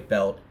middleweight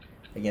belt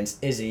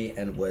against Izzy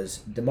and was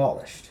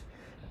demolished.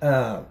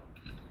 Muniz,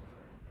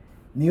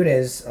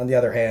 on the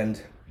other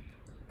hand,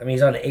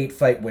 he's on an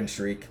 8-fight win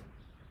streak.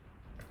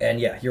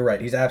 And yeah, you're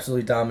right. He's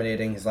absolutely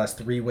dominating. His last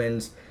 3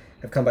 wins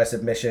have come by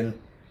submission.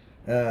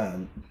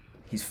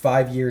 He's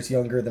 5 years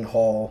younger than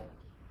Hall.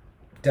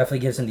 Definitely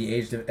gives him the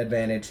age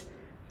advantage.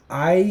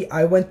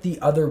 I went the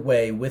other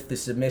way with the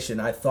submission.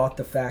 I thought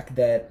the fact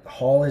that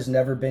Hall has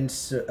never been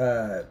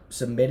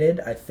submitted,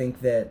 I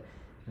think that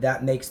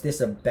makes this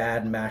a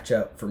bad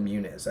matchup for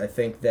Muniz. I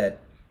think that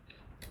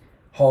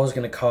Hall is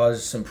going to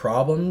cause some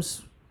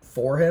problems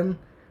for him.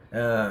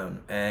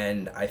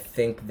 And I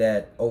think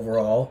that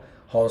overall,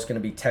 Hall is going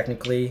to be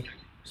technically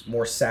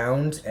more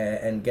sound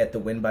and get the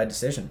win by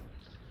decision.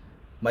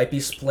 Might be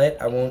split.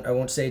 I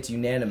won't say it's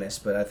unanimous,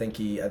 but I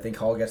think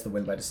Hall gets the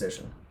win by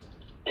decision.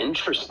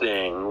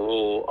 Interesting. A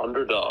little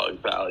underdog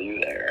value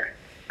there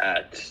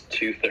at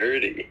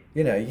 230.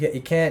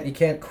 You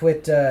can't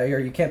quit or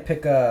you can't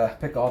pick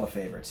all the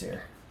favorites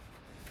here.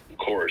 Of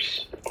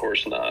course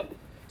not.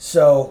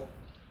 So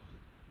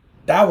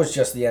that was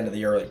just the end of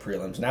the early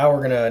prelims. Now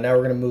we're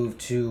gonna move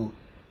to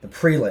the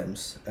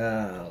prelims,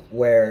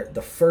 where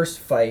the first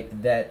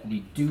fight that we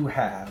do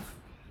have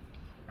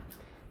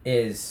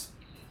is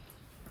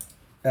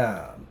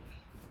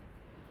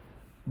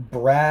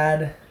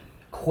Brad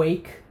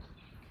Quake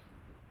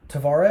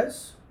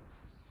Tavares,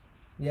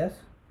 yes,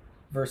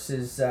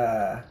 versus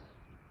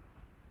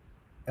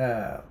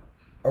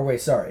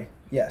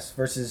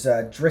versus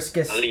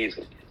Driscus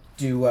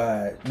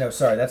no,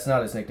 sorry, that's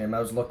not his nickname. I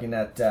was looking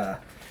at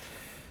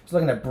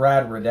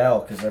Brad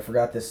Riddell because I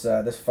forgot this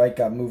fight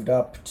got moved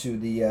up to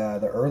the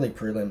early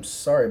prelims.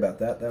 Sorry about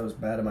that. That was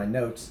bad in my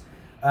notes.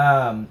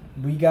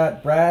 We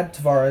got Brad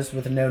Tavares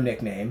with no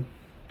nickname,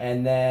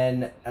 and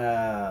then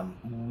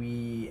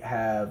we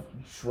have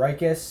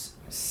Dricus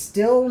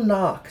Still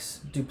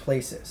Knox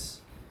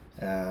Duplessis.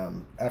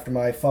 After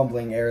my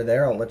fumbling error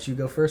there, I'll let you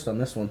go first on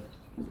this one.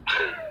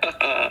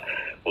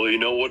 Well, you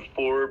know what,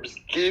 Forbes?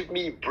 Give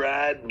me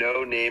Brad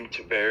No Name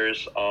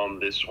Tavares on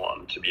this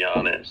one, to be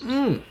honest.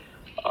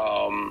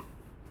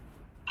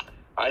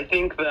 I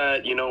think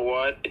that, you know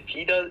what, if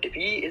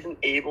he isn't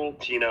able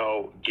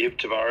to, give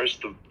Tavares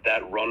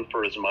that run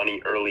for his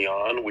money early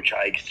on, which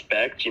I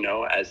expect,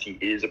 as he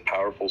is a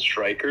powerful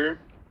striker,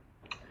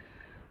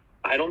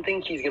 I don't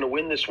think he's going to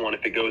win this one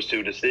if it goes to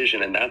a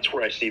decision, and that's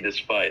where I see this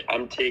fight.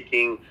 I'm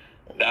taking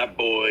that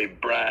boy,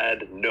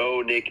 Brad,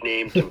 no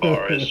nickname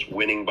Tavares,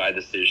 winning by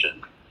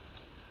decision.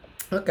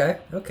 Okay,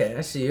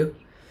 I see you.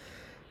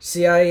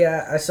 See,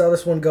 I saw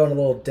this one going a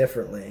little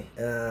differently.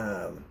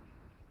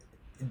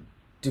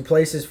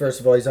 Duplessis, first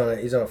of all, he's on a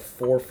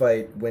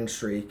 4-fight win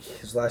streak.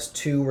 His last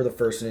 2 were the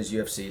first in his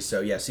UFC.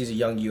 So yes, he's a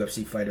young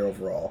UFC fighter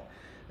overall.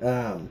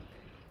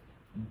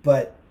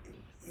 But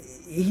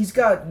he's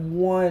got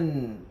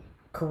 1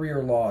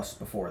 career loss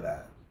before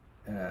that,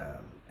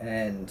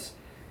 and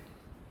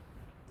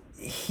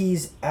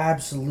he's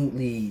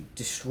absolutely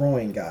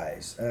destroying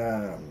guys.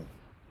 But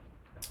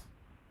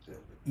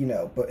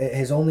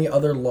his only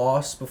other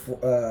loss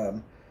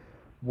before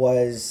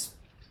was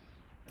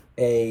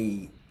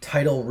a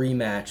title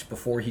rematch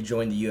before he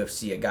joined the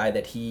UFC, a guy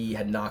that he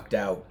had knocked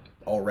out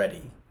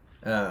already.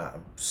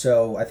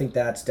 So I think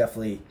that's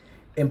definitely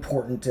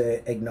important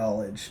to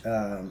acknowledge.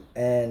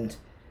 And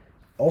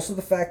also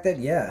the fact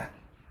that,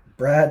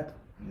 Brad,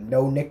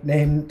 no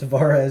nickname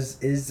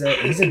Tavares,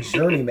 he's a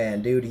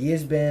journeyman, dude. He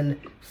has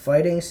been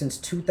fighting since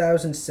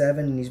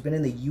 2007, and he's been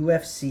in the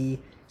UFC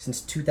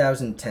since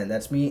 2010.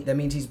 That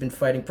means he's been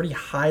fighting pretty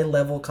high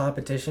level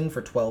competition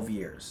for 12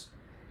 years.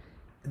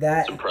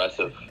 That's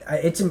impressive.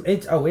 It's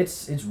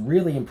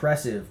really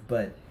impressive,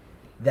 but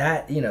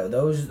that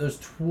those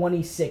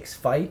 26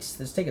 fights,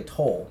 those take a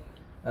toll.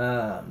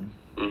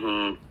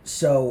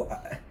 So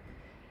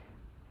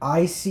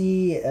I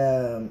see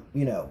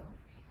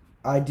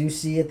I do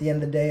see at the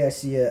end of the day, I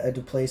see a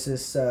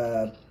Duplessis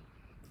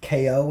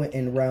KO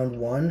in round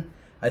 1.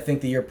 I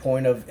think that your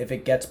point of if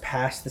it gets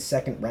past the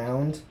second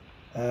round,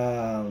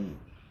 then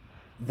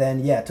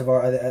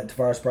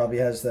Tavares probably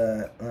has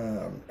the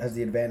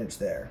advantage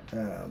there.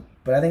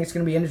 But I think it's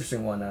going to be an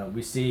interesting one.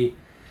 We see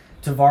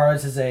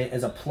Tavares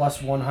as a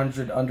plus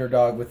 100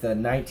 underdog with a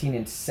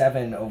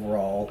 19-7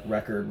 overall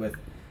record, with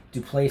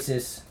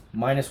Duplessis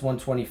minus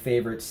 120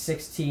 favorite,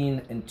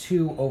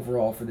 16-2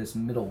 overall for this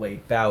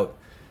middleweight bout.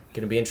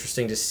 Going to be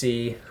interesting to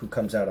see who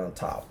comes out on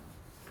top.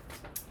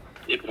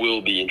 It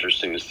will be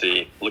interesting to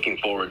see. Looking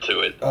forward to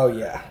it. Oh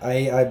yeah,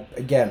 I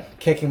again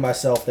kicking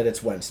myself that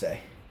it's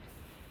Wednesday.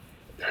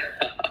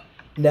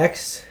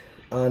 Next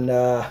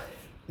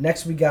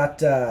we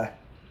got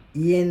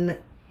Ian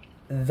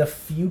the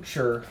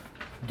Future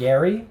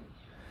Gary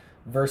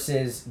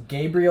versus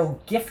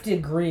Gabriel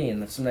Gifted Green.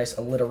 That's some nice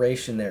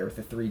alliteration there with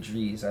the 3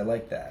 G's. I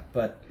like that.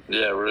 But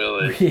yeah,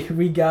 really.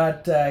 We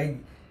got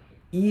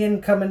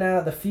Ian coming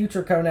out, the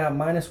Future coming out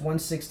minus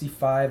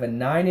 165, a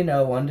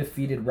 9-0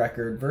 undefeated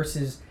record,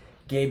 versus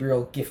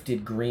Gabriel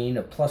Gifted Green,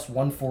 a plus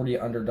 140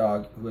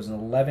 underdog who has an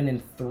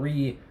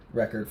 11-3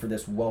 record for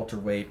this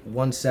welterweight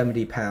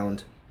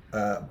 170-pound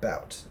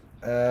bout.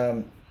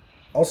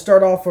 I'll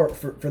start off for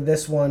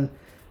this one.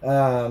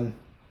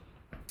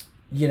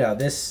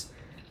 This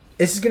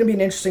is going to be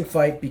an interesting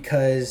fight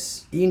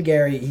because Ian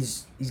Gary,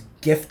 he's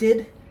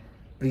gifted,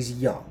 but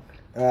he's young.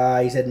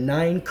 He's had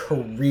 9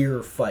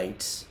 career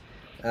fights.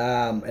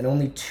 And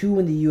only 2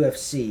 in the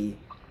UFC.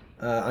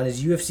 On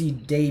his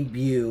UFC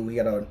debut, he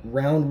got a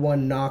round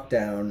 1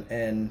 knockout,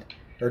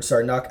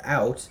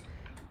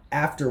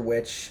 after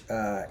which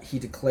he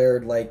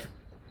declared, like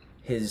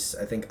his,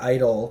 I think,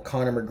 idol,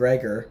 Conor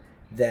McGregor,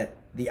 that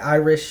the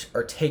Irish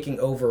are taking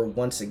over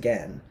once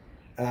again.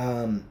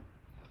 And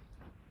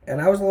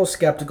I was a little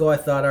skeptical. I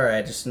thought, all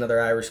right, just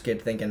another Irish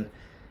kid thinking,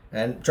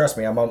 and trust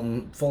me,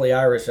 I'm fully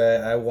Irish.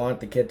 I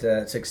want the kid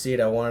to succeed.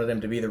 I wanted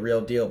him to be the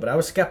real deal, but I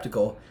was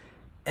skeptical.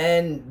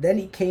 And then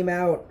he came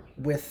out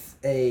with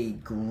a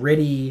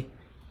gritty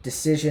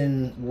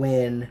decision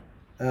win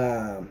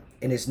in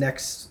his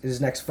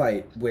next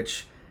fight,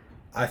 which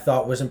I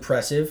thought was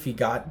impressive. He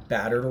got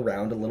battered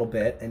around a little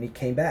bit, and he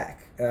came back.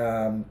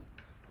 Gabe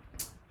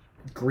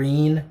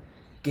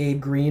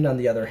Green, on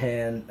the other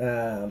hand,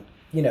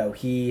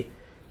 he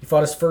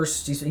fought his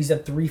first. He's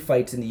had 3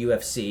 fights in the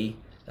UFC,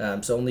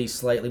 so only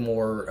slightly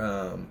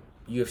more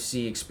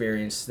UFC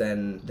experience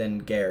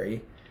than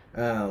Gary.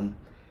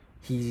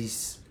 He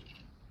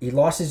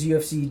lost his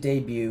UFC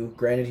debut.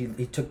 Granted,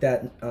 he took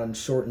that on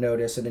short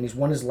notice, and then he's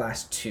won his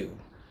last 2.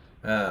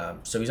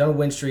 So he's on a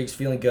win streak. He's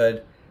feeling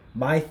good.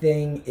 My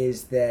thing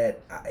is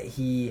that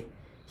he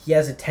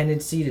has a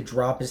tendency to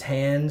drop his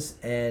hands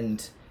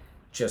and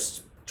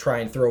just try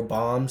and throw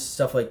bombs,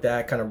 stuff like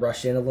that, kind of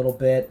rush in a little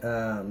bit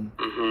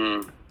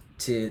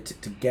to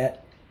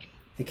get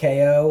the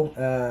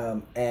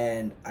KO.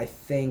 And I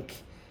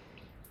think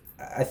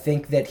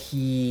that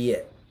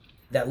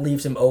that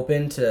leaves him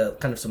open to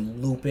kind of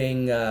some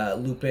looping,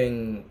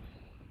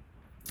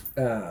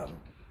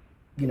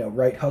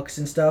 right hooks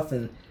and stuff.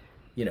 And,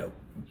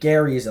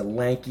 Gary is a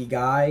lanky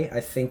guy.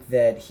 I think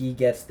that he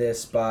gets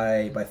this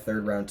by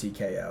 3rd round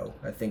TKO.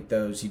 I think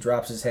he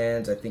drops his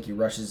hands. I think he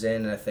rushes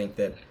in, and I think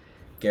that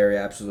Gary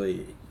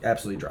absolutely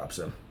drops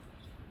him.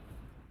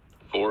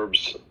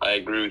 Forbes, I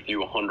agree with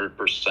you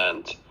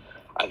 100%.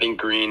 I think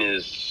Green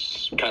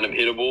is kind of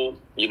hittable.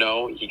 He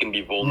can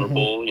be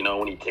vulnerable,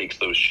 when he takes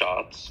those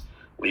shots.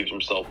 Leaves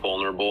himself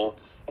vulnerable,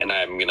 and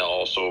I'm gonna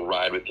also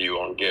ride with you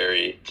on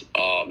Gary.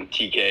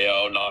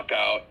 TKO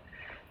knockout,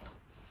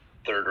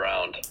 3rd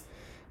round.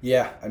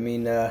 Yeah, I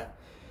mean,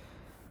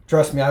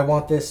 trust me, I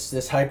want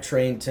this hype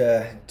train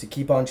to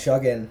keep on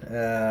chugging,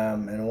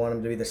 and I want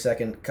him to be the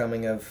second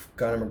coming of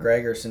Conor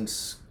McGregor,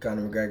 since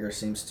Conor McGregor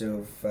seems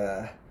to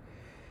have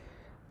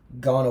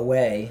gone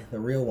away, the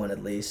real one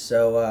at least.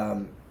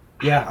 So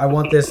I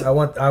want this. I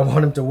want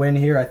him to win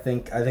here. I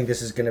think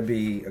this is gonna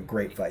be a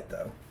great fight,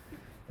 though.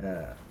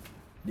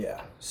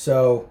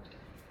 So,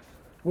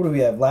 what do we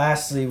have?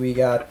 Lastly, we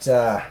got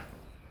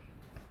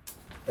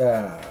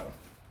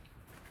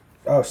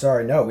Oh,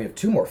 sorry. No, we have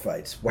two more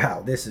fights.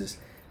 Wow,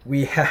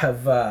 we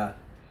have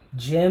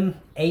Jim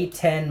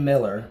 810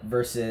 Miller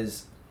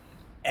versus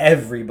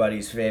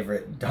everybody's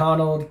favorite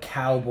Donald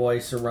Cowboy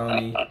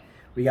Cerrone.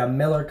 We got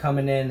Miller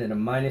coming in at a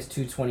minus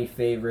 220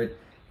 favorite,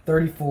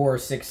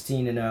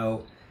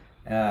 34-16-0,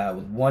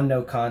 with one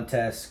no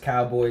contest.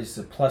 Cowboys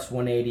a plus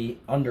 180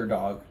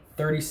 underdog,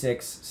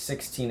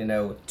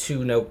 36-16-0 with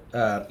two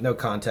no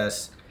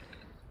contests.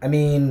 I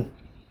mean,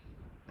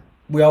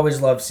 we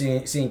always love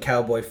seeing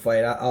Cowboy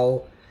fight.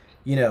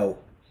 You know,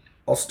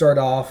 I'll start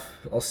off.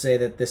 I'll say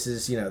that this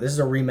is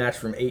a rematch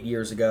from 8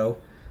 years ago.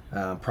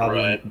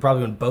 Right.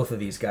 Probably when both of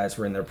these guys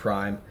were in their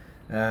prime.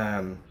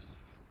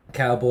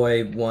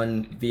 Cowboy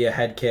won via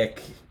head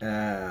kick.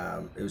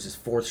 It was his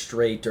fourth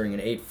straight during an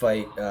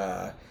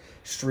 8-fight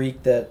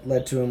streak that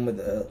led to him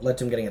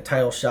getting a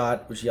title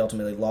shot, which he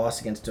ultimately lost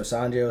against Dos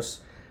Anjos.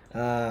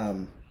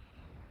 I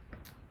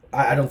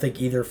don't think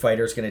either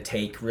fighter is going to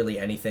take really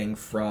anything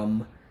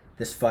from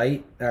this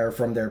fight or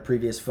from their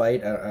previous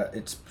fight.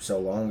 It's so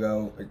long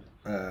ago.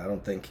 I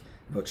don't think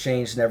it will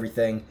change and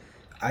everything.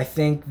 I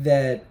think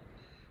that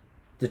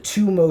the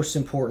two most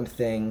important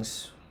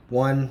things,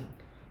 one,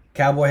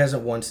 Cowboy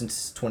hasn't won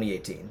since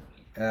 2018.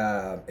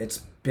 It's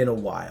been a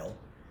while.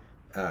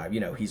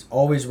 He's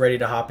always ready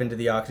to hop into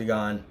the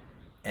octagon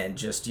and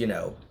just,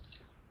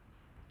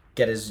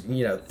 get his,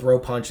 throw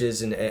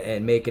punches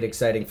and make an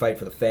exciting fight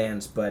for the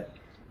fans. But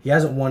he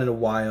hasn't won in a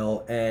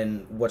while.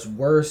 And what's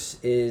worse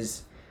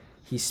is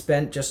he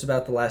spent just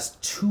about the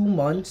last 2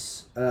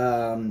 months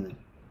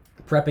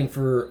prepping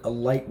for a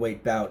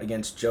lightweight bout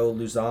against Joe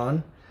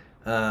Luzon.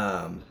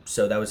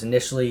 So that was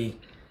initially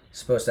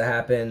supposed to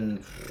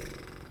happen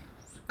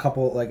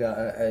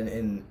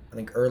in I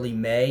think early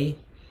May,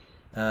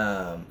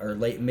 or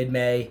late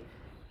mid-May.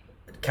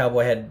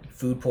 Cowboy had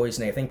food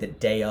poisoning. I think the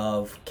day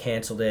of,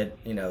 canceled it.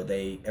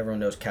 Everyone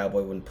knows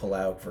Cowboy wouldn't pull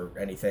out for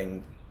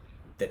anything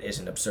that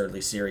isn't absurdly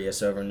serious.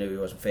 So everyone knew he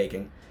wasn't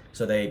faking.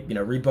 So they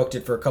rebooked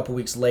it for a couple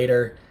weeks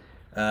later.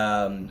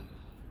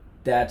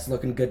 That's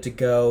looking good to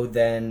go.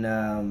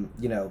 Then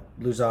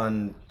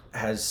Luzon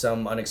has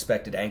some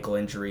unexpected ankle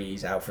injury.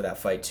 He's out for that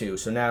fight too.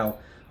 So now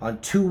on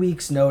 2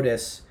 weeks'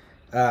 notice,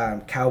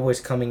 Cowboy's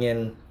coming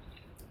in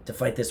to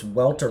fight this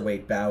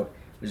welterweight bout,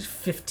 which is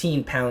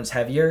 15 pounds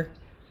heavier.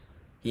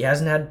 He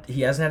hasn't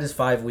had his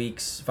 5 week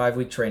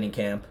training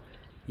camp.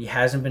 He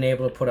hasn't been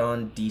able to put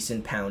on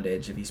decent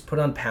poundage. If he's put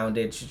on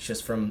poundage, it's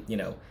just from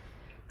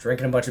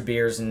drinking a bunch of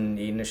beers and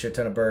eating a shit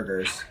ton of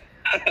burgers.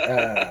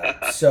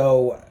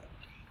 So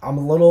I'm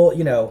a little,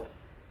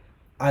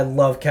 I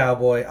love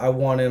Cowboy. I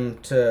want him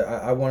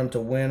to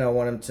win. I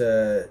want him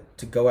to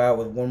go out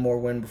with one more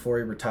win before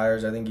he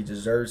retires. I think he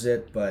deserves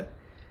it. But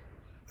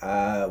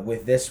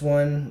with this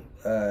one,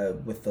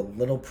 with the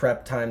little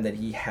prep time that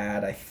he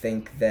had, I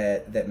think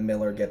that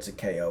Miller gets a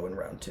KO in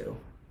round 2,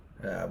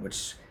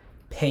 which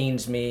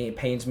pains me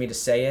to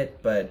say it,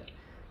 but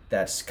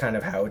that's kind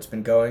of how it's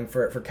been going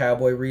for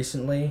Cowboy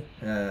recently.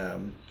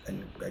 And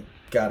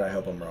God, I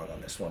hope I'm wrong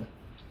on this one.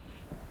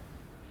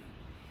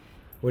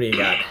 What do you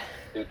got?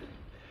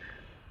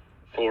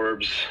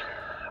 Forbes,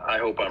 I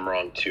hope I'm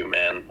wrong too,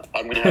 man.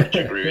 I'm going to have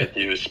to agree with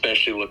you,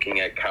 especially looking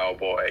at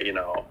Cowboy,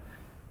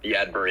 the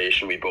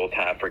admiration we both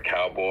have for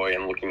Cowboy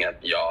and looking at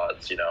the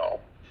odds,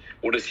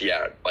 What is he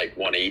at? Like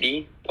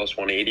 180? Plus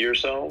 180 or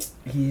so?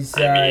 He's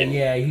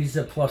he's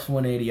a plus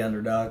 180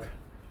 underdog.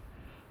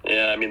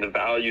 Yeah, the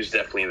value's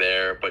definitely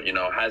there, but,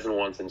 hasn't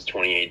won since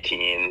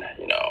 2018,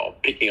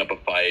 picking up a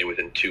fight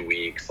within 2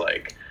 weeks,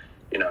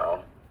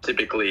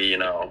 typically,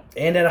 And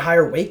at a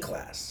higher weight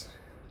class.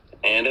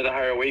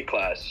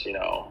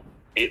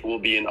 It will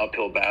be an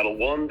uphill battle,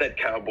 one that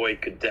Cowboy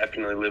could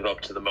definitely live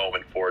up to the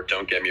moment for,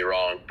 don't get me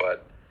wrong,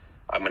 but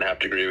I'm going to have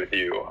to agree with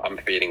you. I'm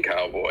fading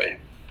Cowboy.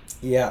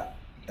 Yeah,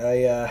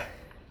 I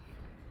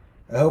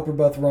hope we're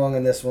both wrong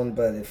on this one,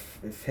 but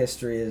if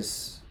history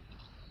is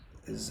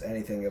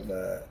anything of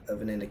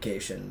an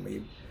indication,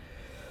 we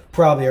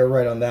probably are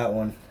right on that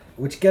one.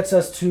 Which gets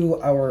us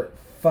to our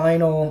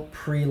final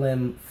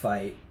prelim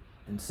fight.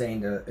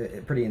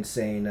 Pretty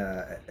insane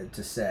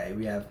to say.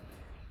 We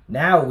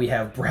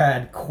have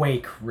Brad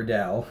Quake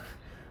Riddell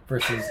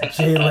versus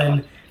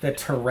Jalen the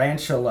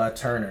Tarantula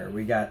Turner.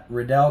 We got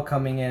Riddell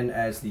coming in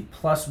as the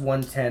plus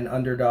 110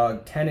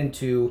 underdog,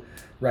 10-2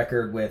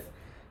 record, with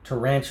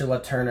Tarantula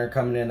Turner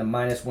coming in a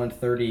minus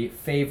 130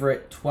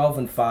 favorite,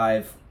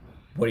 12-5.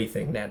 What do you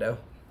think, Nando?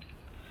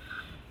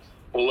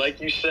 Well,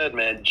 like you said,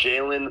 man,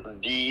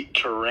 Jalen the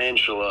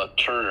Tarantula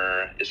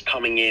Turner is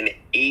coming in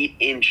 8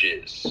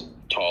 inches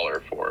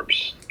taller,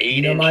 Forbes.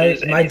 8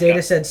 inches. My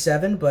data said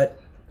 7,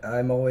 but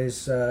I'm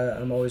always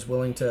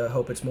willing to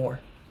hope it's more.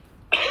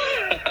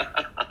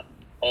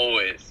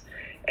 Always.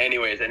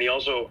 Anyways, and he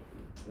also,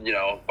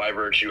 by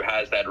virtue,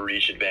 has that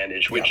reach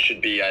advantage, which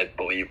should be, I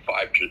believe,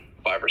 5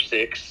 or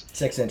 6.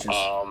 6 inches.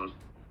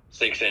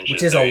 6 inches.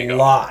 Which is a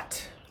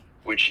lot.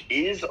 Which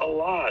is a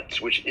lot.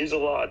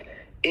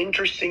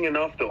 Interesting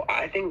enough, though,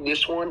 I think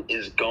this one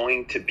is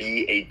going to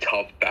be a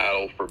tough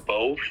battle for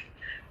both.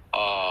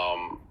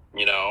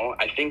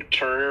 I think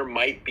Turner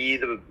might be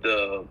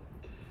the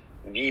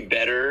the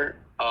better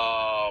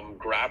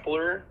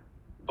grappler.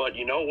 But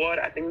you know what?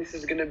 I think this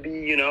is going to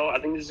be, I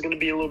think this is going to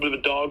be a little bit of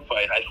a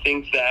dogfight. I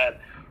think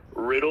that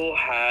Riddle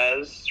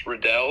has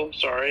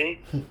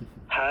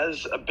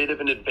a bit of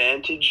an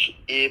advantage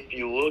if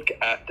you look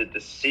at the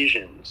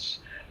decisions.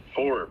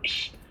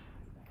 Forbes,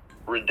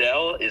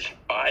 Riddell is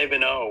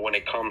 5-0 when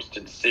it comes to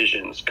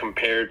decisions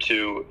compared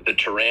to the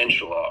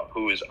Tarantula,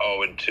 who is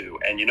 0-2.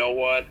 And you know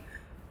what?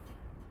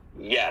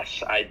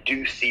 Yes, I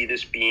do see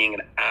this being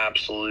an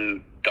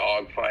absolute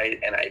dogfight,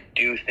 and I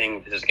do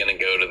think this is going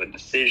to go to the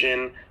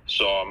decision.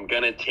 So I'm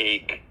going to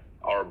take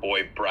our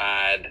boy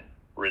Brad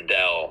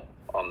Riddell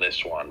on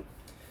this one,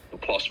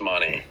 plus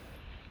money.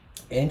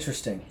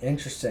 Interesting.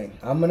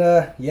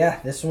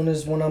 This one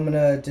is one I'm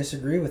gonna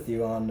disagree with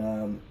you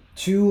on.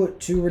 To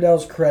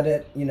Riddell's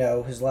credit,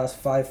 his last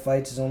 5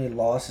 fights, his only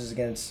losses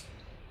against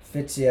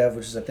Fiziev,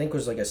 which I think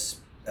was like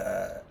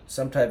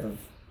some type of,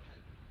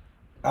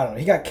 I don't know.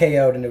 He got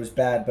KO'd and it was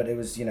bad, but it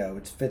was,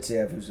 it's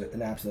Fiziev who's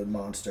an absolute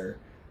monster.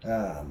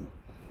 And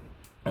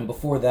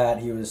before that,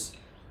 he was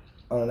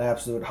on an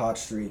absolute hot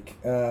streak.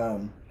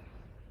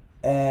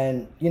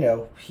 And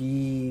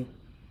he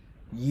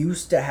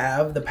used to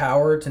have the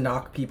power to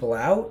knock people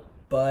out,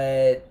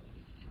 but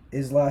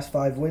his last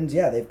 5 wins,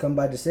 they've come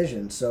by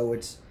decision. So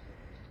it's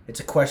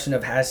a question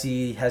of has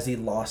he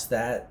lost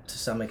that to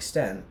some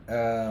extent.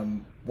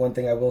 One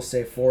thing I will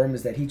say for him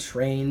is that he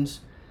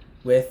trains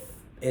with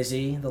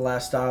Izzy, the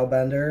last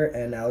stylebender,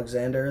 and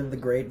Alexander the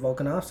Great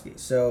Volkanovski.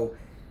 So,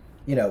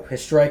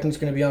 his striking's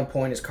going to be on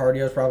point, his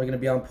cardio's probably going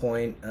to be on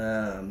point,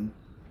 and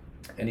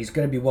he's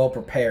going to be well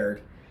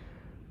prepared.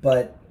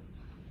 But,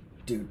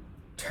 dude,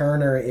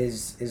 Turner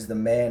is the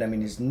man. I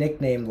mean, his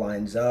nickname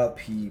lines up.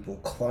 He will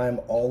climb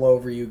all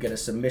over you, get a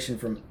submission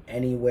from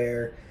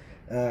anywhere.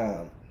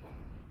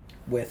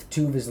 With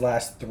 2 of his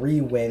last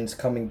 3 wins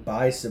coming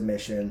by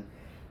submission.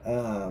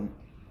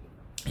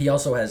 He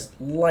also has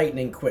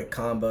lightning quick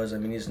combos. I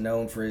mean, he's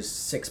known for his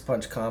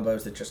 6-punch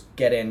combos that just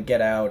get in,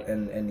 get out,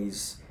 and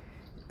he's,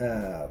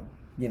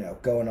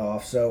 going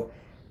off. So,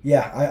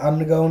 I'm going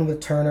to go in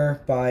with Turner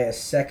by a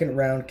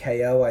second-round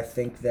KO. I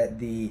think that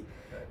the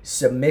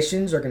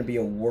submissions are going to be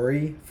a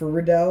worry for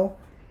Riddell,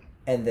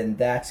 and then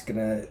that's going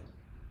to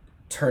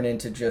turn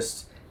into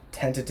just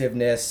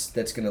tentativeness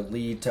that's going to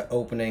lead to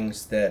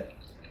openings that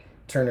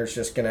Turner's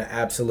just going to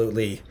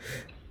absolutely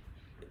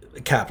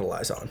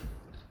capitalize on.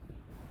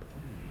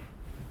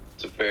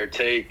 It's a fair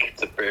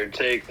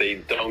take.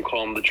 They don't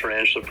call him the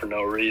Tarantula for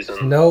no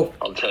reason. Nope.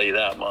 I'll tell you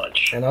that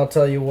much. And I'll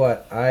tell you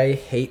what, I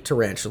hate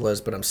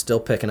tarantulas, but I'm still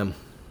picking them.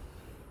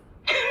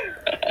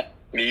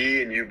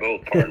 Me and you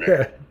both,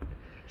 partner.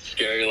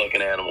 Scary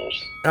looking animals.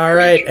 All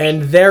right,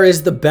 and there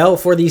is the bell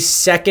for the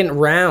second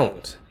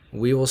round.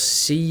 We will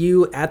see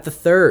you at the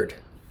third.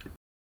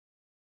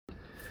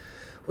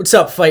 What's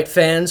up, fight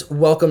fans?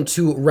 Welcome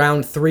to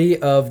round 3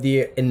 of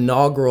the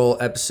inaugural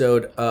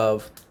episode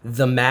of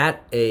The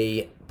Mat,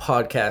 a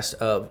podcast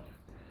of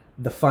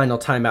The Final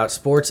Timeout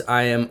Sports.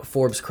 I am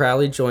Forbes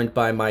Crowley, joined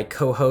by my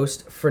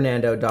co-host,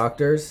 Fernando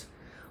Doctors.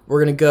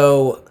 We're going to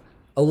go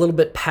a little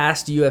bit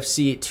past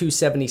UFC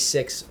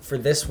 276 for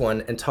this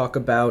one and talk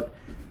about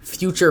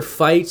future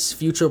fights,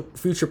 future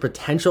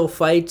potential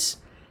fights,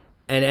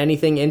 and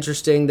anything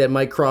interesting that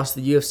might cross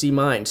the UFC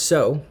mind.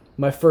 So,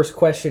 my first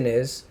question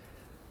is,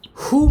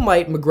 who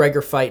might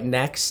McGregor fight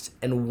next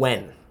and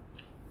when?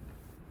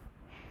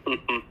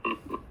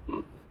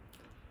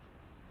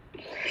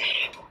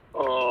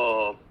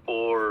 Oh,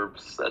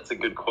 Forbes, that's a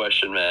good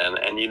question, man.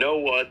 And you know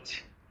what?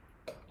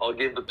 I'll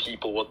give the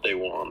people what they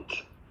want.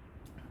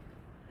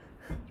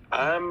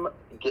 I'm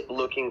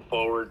looking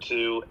forward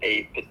to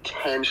a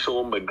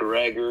potential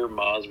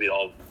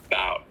McGregor-Masvidal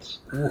bout.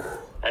 Ooh.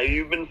 Have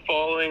you been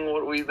following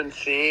what we've been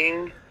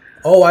seeing?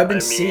 Oh, I've been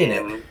seeing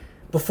it.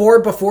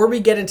 Before we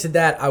get into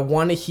that, I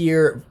want to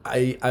hear.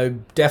 I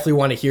definitely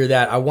want to hear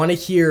that. I want to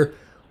hear,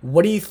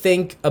 what do you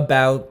think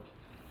about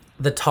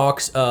the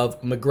talks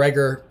of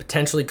McGregor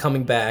potentially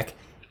coming back?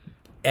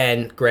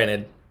 And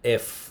granted,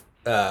 if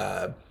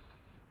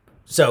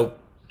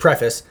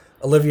preface,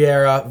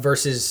 Oliveira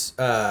versus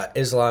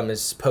Islam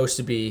is supposed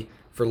to be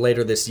for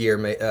later this year,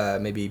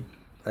 maybe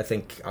I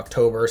think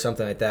October or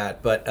something like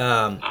that. But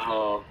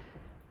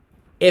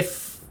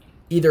if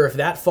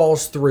that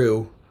falls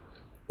through,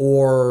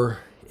 or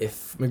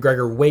if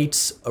McGregor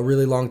waits a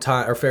really long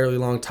time or fairly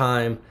long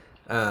time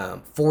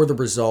for the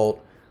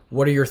result,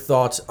 what are your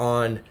thoughts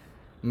on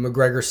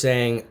McGregor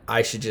saying,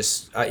 I should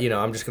just,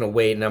 I'm just going to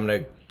wait and I'm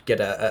going to get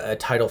a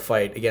title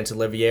fight against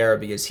Oliveira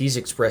because he's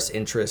expressed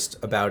interest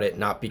about it,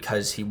 not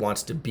because he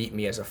wants to beat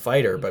me as a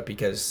fighter, but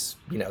because,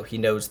 he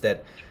knows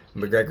that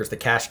McGregor's the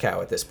cash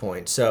cow at this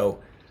point. So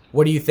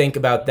what do you think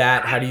about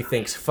that? How do you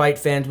think fight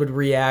fans would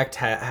react?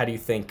 How do you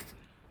think,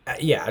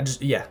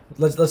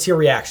 let's hear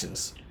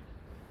reactions.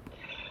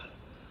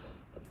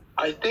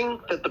 I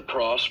think that the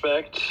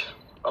prospect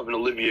of an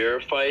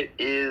Oliveira fight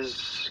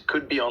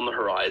could be on the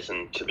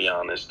horizon, to be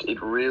honest.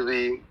 It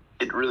really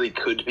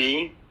could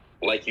be.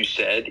 Like you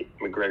said,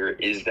 McGregor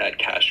is that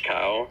cash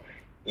cow.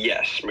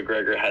 yes,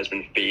 McGregor has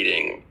been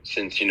fading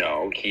since,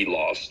 he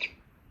lost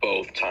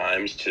both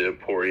times to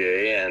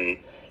Poirier, and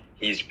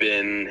his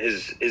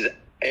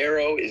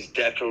arrow is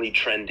definitely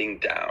trending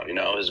down.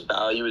 His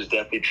value is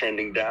definitely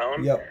trending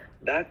down. Yep.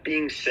 That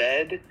being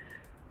said,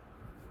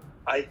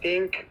 I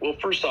think, well,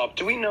 first off,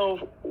 do we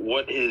know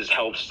what his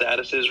health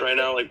status is right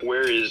now? Like,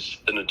 where is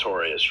the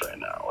Notorious right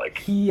now?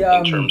 Like,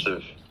 in terms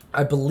of...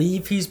 I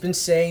believe he's been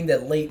saying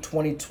that late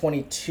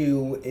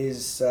 2022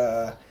 is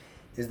the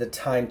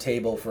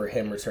timetable for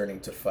him returning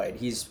to fight.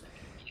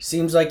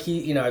 Seems like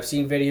I've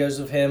seen videos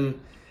of him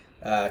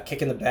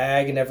kicking the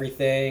bag and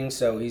everything.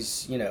 So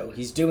he's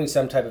doing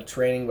some type of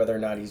training. Whether or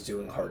not he's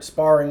doing hard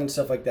sparring and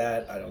stuff like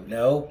that, I don't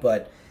know.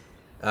 But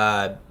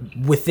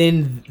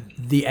within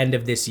the end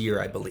of this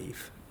year, I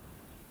believe.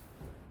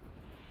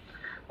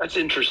 That's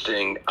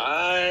interesting.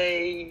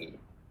 I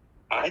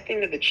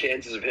think that the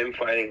chances of him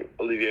fighting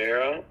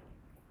Oliveira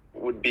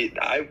would be...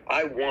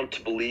 I want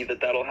to believe that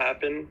that'll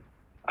happen.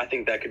 I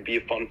think that could be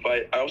a fun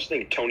fight. I also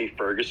think Tony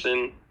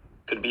Ferguson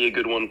could be a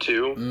good one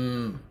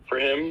too for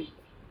him,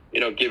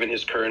 given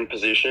his current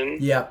position.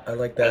 Yeah, I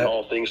like that. And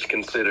all things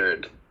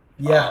considered.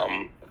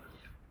 Yeah,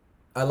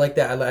 I like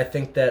that. I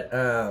think that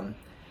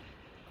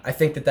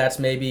that's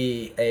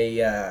maybe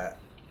a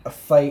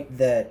fight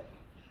that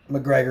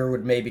McGregor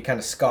would maybe kind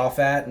of scoff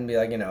at and be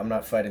like, I'm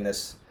not fighting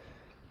this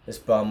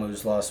bum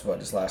who's lost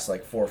his last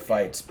like 4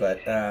 fights, but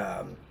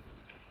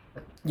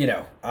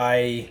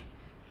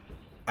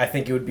I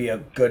think it would be a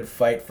good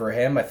fight for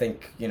him. I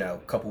think a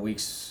couple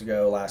weeks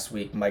ago, last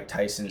week, Mike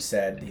Tyson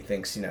said he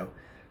thinks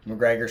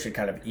McGregor should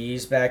kind of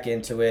ease back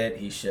into it.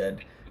 He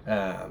should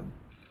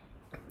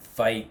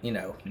fight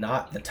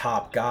not the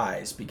top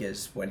guys,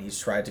 because when he's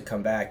tried to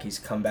come back, he's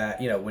come back.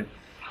 When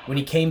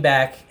he came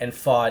back and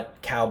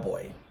fought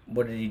Cowboy,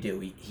 what did he do?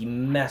 He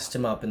messed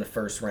him up in the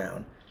first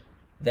round.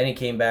 Then he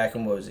came back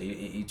and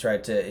he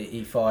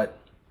fought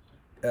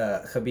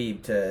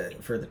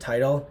Khabib for the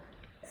title,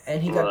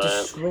 and he got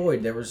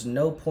destroyed. There was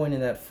no point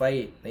in that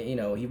fight. He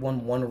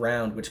won 1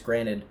 round, which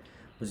granted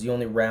was the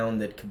only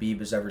round that Khabib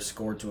has ever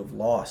scored to have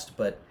lost,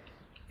 but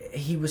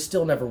he was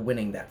still never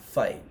winning that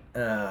fight.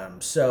 I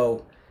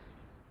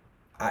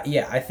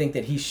think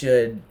that he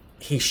should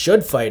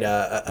fight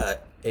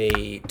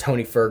a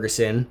Tony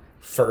Ferguson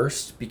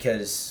first,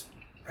 because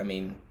I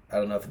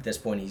don't know if at this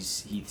point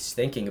he's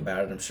thinking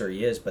about it. I'm sure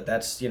he is, but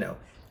that's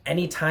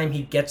anytime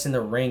he gets in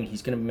the ring,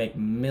 he's going to make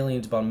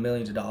millions upon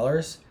millions of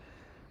dollars.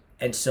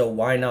 And so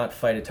why not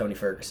fight a Tony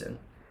Ferguson?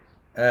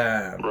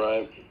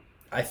 Right.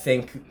 I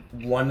think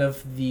one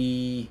of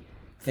the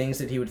things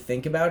that he would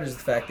think about is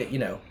the fact that,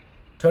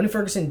 Tony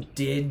Ferguson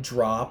did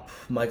drop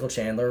Michael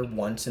Chandler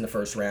once in the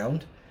first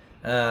round.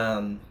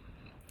 And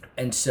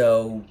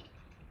so,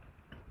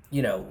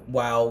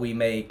 while we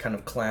may kind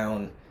of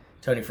clown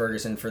Tony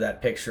Ferguson for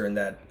that picture and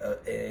that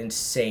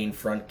insane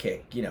front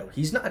kick,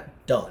 he's not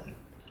done.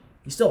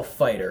 He's still a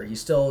fighter.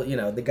 He's still,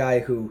 the guy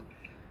who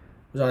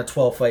was on a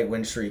 12-fight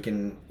win streak.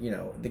 And,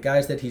 the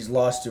guys that he's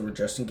lost to were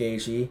Justin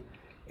Gaethje,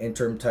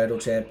 interim title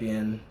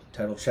champion,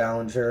 title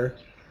challenger.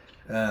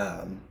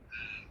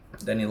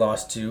 Then he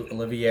lost to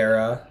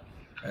Oliveira,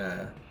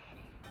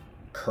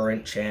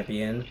 current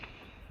champion.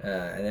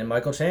 And then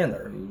Michael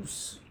Chandler,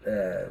 who's,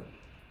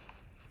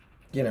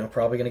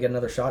 probably going to get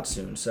another shot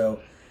soon.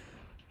 So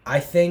I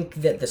think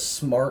that the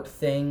smart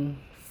thing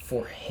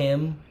for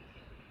him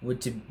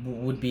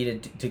would be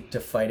to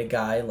fight a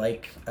guy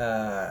like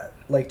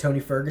Tony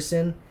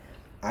Ferguson.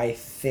 I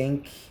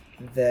think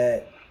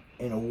that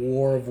in a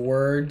war of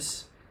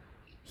words,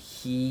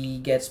 he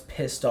gets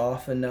pissed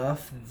off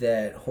enough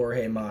that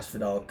Jorge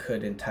Masvidal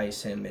could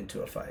entice him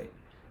into a fight.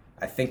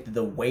 I think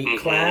the weight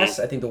class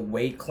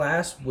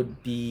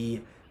would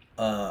be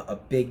a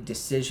big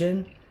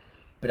decision,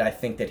 but I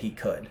think that he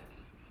could.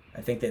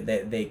 I think that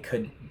they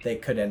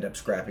could end up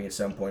scrapping at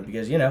some point,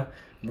 because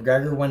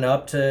McGregor went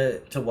up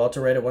to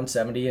welterweight at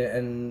 170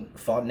 and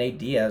fought Nate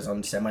Diaz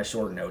on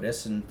semi-short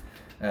notice, and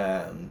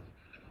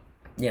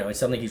it's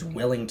something he's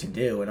willing to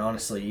do. And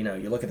honestly,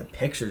 you look at the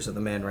pictures of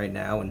the man right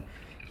now, and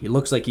he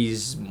looks like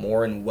he's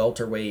more in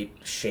welterweight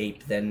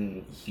shape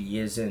than he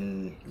is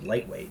in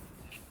lightweight.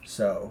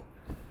 So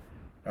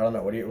I don't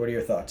know. What are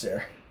your thoughts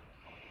there?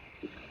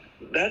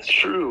 That's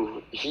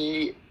true.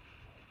 He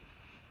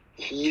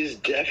is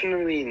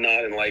definitely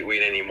not in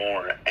lightweight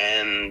anymore.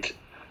 And,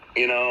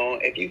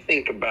 if you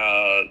think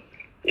about,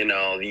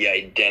 the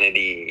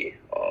identity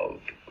of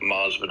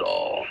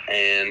Masvidal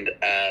and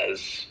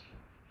as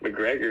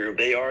McGregor,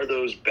 they are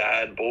those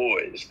bad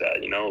boys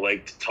that,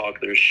 like to talk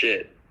their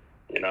shit,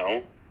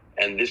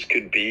 and this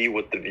could be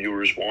what the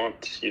viewers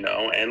want,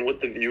 and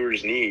what the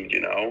viewers need,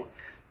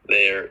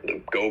 They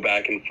go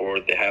back and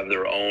forth. They have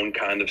their own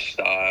kind of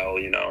style.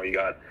 You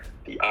got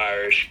the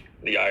Irish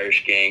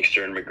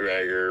gangster in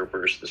McGregor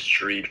versus the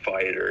street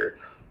fighter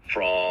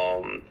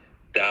from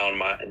down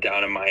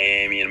in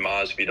Miami and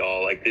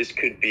Masvidal. Like this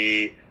could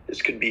be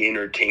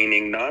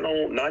entertaining,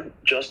 not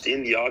just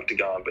in the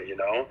octagon, but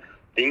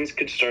things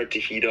could start to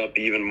heat up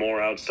even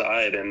more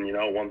outside, and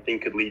one thing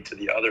could lead to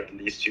the other, and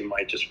these two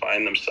might just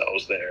find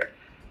themselves there.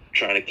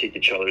 trying to kick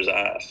each other's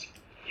ass.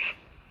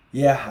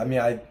 Yeah, I mean,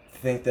 I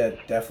think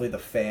that definitely the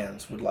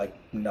fans would like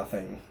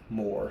nothing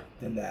more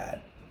than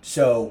that.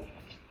 So,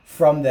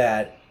 from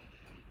that,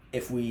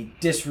 if we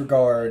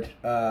disregard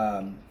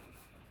McGregor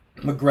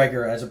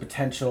as a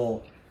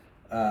potential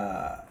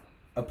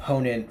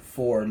opponent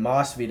for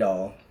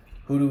Masvidal,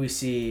 who do we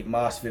see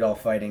Masvidal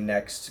fighting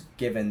next,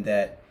 given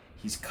that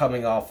he's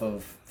coming off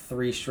of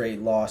 3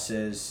 straight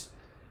losses,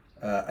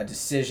 a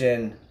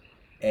decision,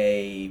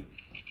 a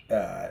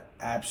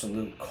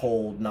absolute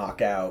cold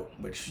knockout,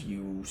 which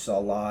you saw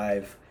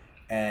live,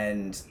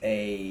 and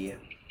a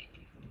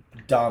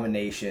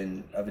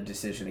domination of a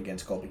decision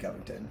against Colby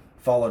Covington,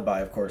 followed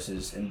by, of course,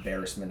 his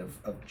embarrassment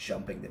of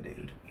jumping the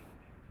dude.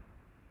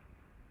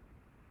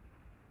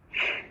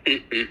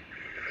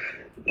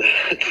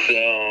 That's,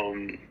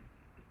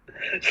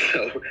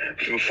 so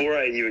before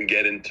I even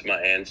get into my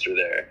answer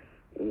there,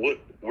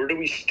 where do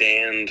we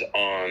stand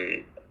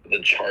on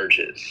the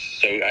charges?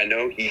 So I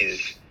know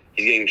he's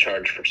getting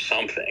charged for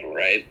something,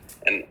 right?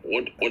 And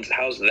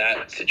how's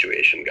that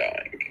situation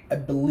going? I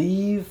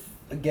believe,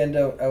 again,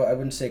 I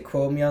wouldn't say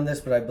quote me on this,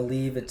 but I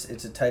believe it's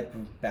a type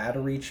of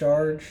battery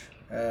charge.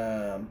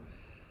 I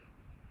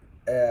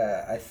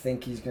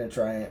think he's gonna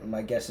try.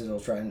 My guess is he'll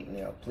try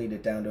and plead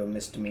it down to a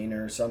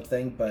misdemeanor or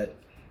something. But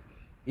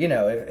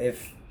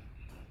if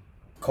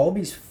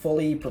Colby's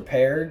fully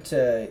prepared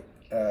to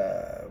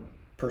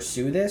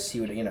pursue this,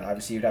 he would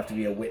obviously he'd have to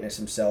be a witness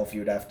himself. He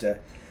would have to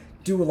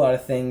do a lot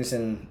of things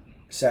and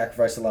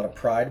sacrifice a lot of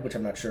pride, which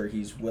I'm not sure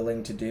he's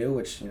willing to do.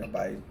 Which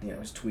by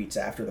his tweets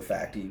after the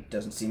fact, he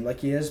doesn't seem like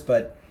he is.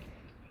 But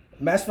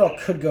Masvidal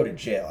could go to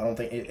jail. I don't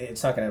think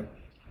it's not going to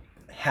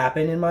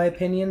happen in my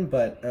opinion,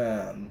 but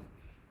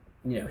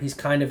he's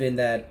kind of in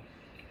that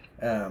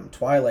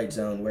twilight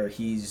zone where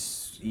he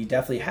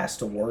definitely has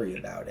to worry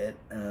about it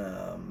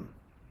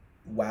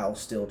while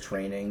still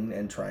training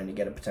and trying to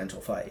get a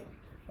potential fight.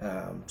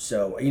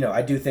 So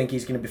I do think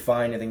he's going to be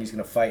fine. I think he's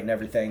going to fight and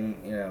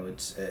everything. He'll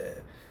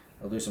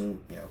do some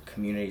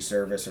community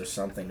service or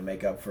something to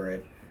make up for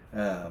it.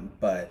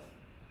 But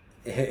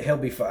he'll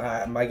be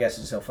fine. My guess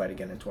is he'll fight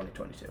again in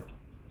 2022.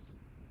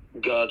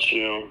 Got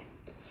you.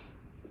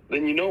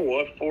 Then you know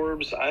what,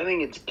 Forbes? I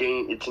think it's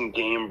in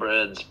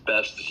Gamebred's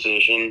best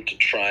decision to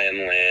try and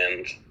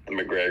land the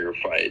McGregor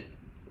fight.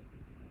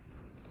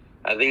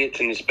 I think it's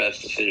in his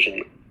best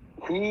decision.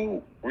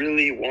 Who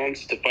really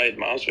wants to fight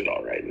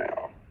Masvidal right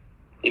now?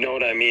 You know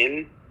what I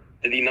mean?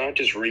 Did he not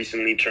just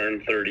recently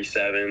turn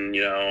 37,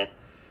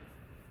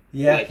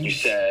 Yeah, like you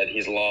said,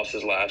 he's lost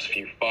his last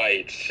few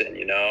fights, and,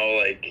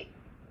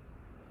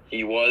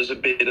 he was a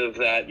bit of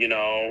that,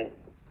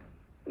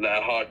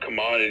 that hot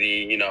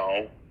commodity,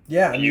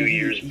 yeah, a few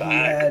years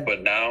back,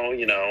 but now,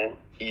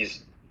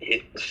 he's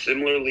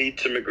similarly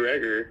to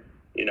McGregor,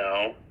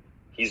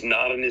 he's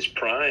not in his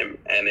prime,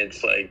 and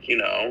it's like,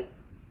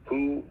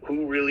 who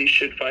really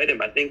should fight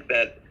him? I think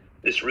that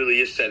this really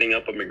is setting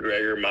up a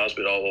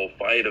McGregor-Masvidal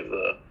fight of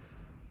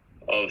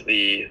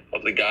the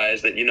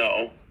guys that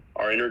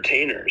are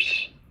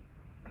entertainers.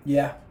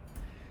 Yeah,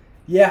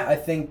 I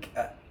think,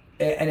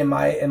 and in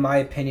my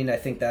opinion, I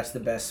think that's the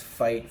best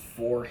fight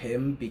for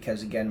him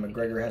because again,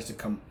 McGregor has to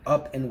come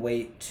up in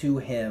weight to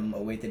him,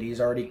 a weight that he's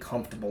already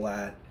comfortable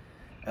at,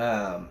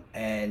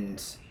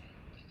 and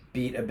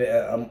beat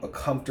a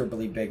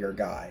comfortably bigger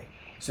guy.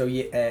 So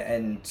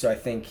so I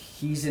think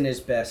he's in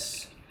his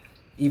best,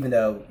 even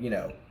though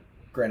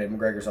granted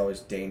McGregor's always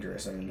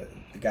dangerous. I mean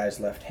the guy's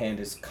left hand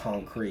is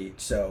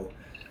concrete, so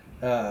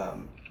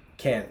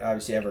can't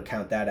obviously ever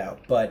count that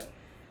out. But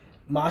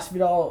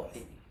Masvidal,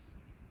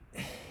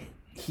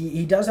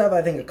 he does have,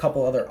 I think, a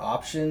couple other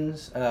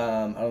options. I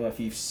don't know if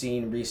you've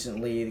seen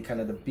recently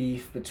the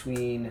beef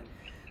between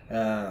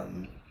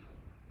Dana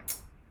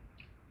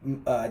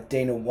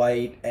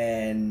White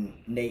and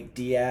Nate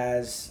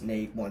Diaz.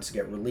 Nate wants to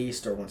get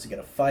released or wants to get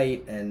a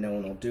fight, and no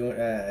one will do it.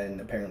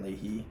 And apparently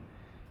he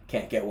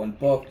can't get one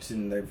booked.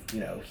 And they've,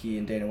 he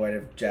and Dana White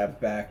have jabbed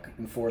back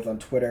and forth on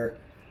Twitter.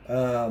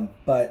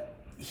 But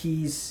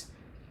he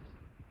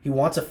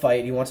wants a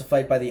fight. He wants a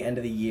fight by the end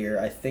of the year.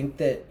 I think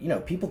that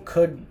people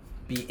could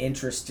be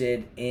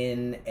interested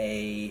in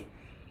a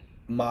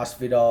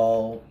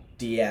Masvidal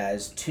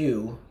Diaz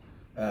 2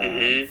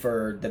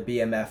 for the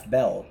BMF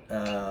belt.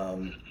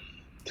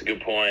 That's a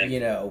good point.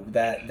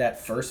 That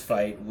first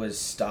fight was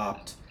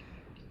stopped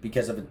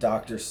because of a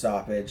doctor's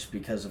stoppage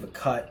because of a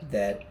cut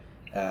that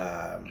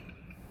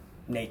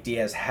Nate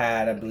Diaz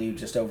had, I believe,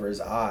 just over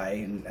his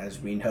eye. And as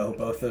we know,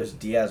 both those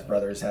Diaz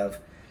brothers have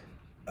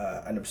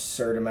an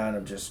absurd amount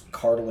of just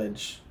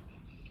cartilage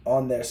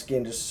on their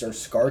skin, or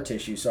scar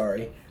tissue,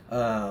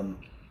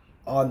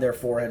 on their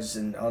foreheads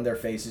and on their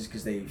faces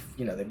because they've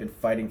been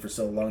fighting for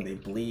so long they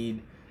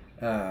bleed.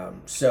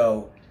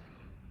 So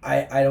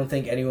I don't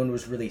think anyone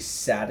was really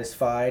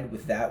satisfied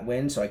with that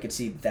win, so I could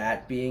see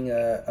that being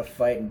a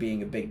fight and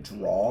being a big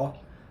draw.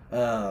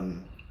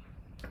 And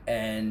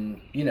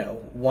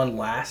one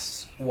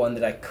last one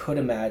that I could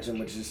imagine,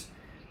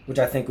 which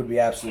I think would be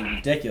absolutely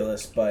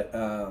ridiculous, but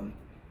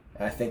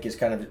I think is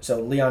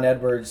so Leon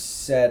Edwards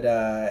said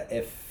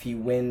if he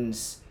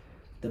wins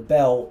the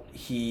belt,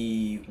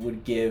 he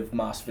would give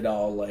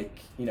Masvidal like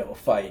a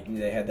fight.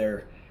 And they had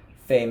their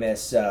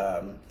famous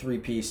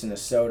three-piece in a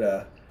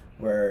soda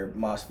where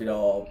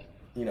Masvidal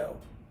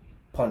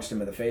punched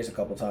him in the face a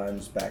couple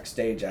times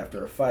backstage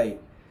after a fight,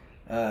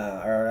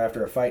 or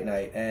after a fight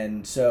night,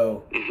 and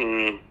so.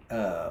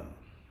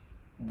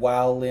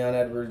 While Leon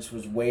Edwards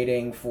was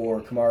waiting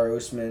for Kamaru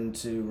Usman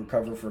to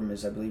recover from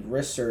his, I believe,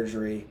 wrist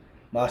surgery,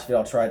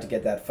 Masvidal tried to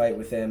get that fight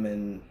with him,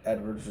 and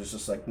Edwards was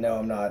just like, "No,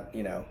 I'm not.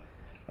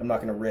 I'm not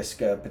going to risk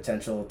a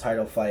potential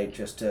title fight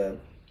just to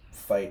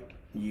fight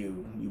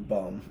you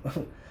bum."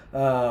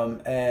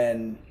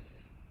 And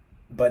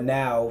but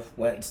now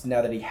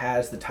that he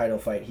has the title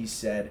fight, he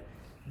said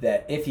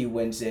that if he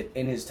wins it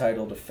in his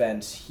title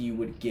defense, he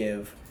would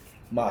give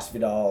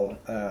Masvidal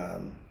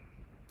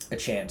a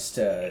chance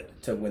to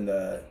win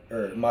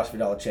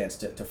Masvidal a chance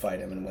to fight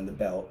him and win the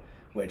belt,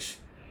 which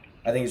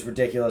I think is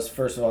ridiculous.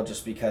 First of all,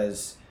 just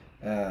because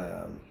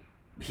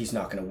he's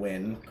not going to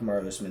win.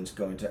 Kamaru Usman's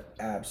going to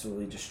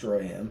absolutely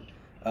destroy him.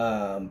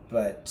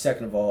 But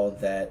second of all,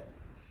 that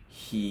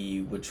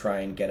he would try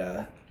and get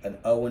an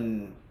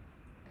Owen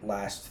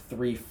last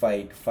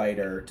 3-fight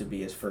fighter to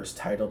be his first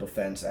title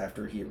defense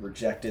after he had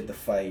rejected the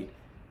fight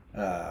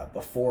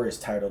before his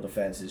title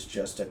defense is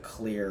just a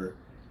clear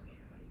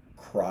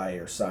cry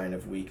or sign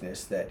of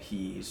weakness that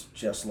he's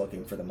just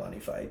looking for the money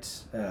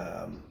fights.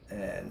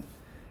 And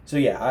so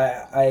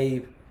yeah,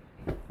 I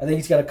think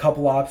he's got a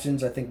couple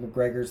options. I think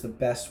McGregor's the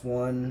best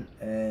one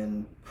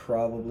and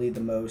probably the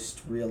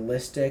most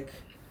realistic,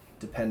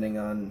 depending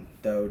on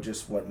though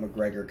just what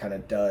McGregor kind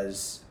of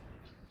does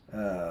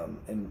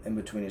in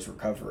between his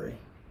recovery.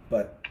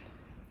 But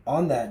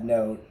on that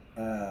note,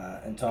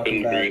 and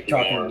talking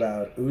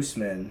about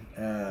Usman,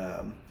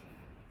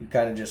 you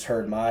kind of just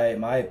heard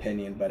my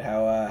opinion, but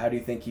how do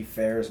you think he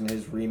fares in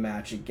his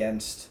rematch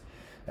against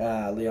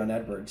Leon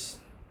Edwards?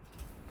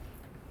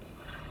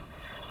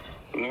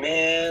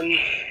 Man,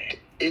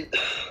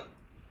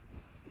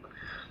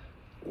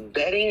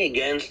 betting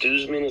against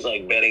Usman is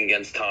like betting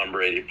against Tom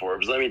Brady,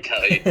 Forbes. Let me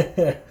tell you what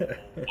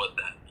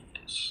that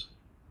means.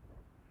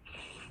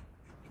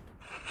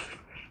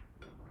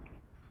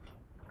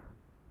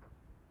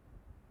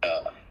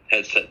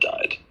 Headset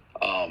died.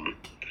 All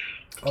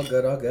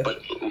good.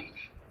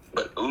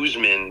 But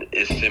Usman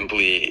is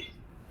simply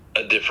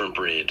a different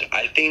breed.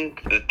 I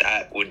think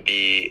that would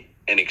be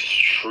an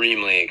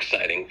extremely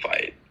exciting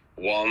fight.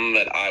 One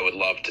that I would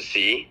love to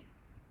see.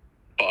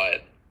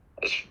 But,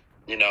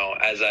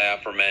 as I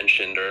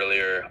aforementioned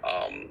earlier,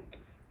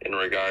 in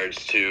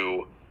regards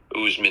to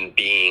Usman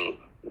being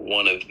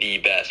one of the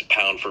best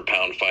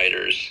pound-for-pound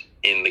fighters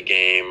in the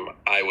game,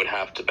 I would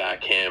have to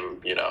back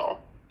him,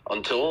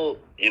 until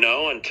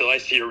I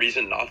see a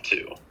reason not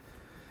to.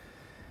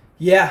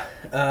 Yeah,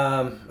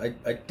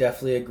 I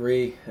definitely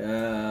agree.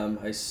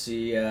 I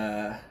see.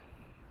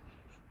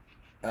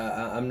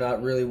 I'm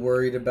not really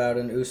worried about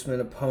an Usman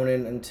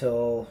opponent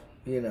until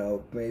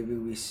maybe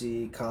we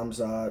see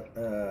Khamzat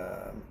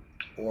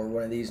or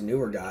one of these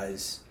newer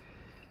guys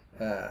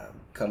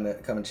come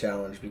and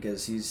challenge,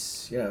 because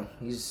he's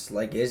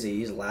like Izzy,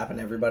 he's lapping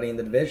everybody in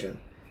the division.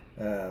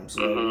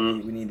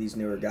 So we need these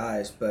newer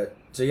guys. But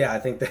so yeah, I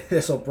think that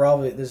this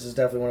is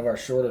definitely one of our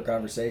shorter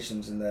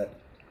conversations in that.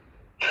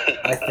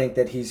 I think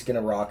that he's going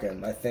to rock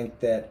him. I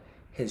think that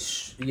he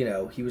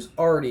was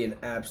already an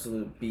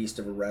absolute beast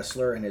of a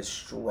wrestler, and his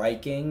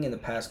striking in the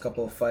past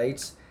couple of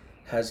fights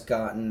has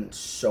gotten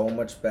so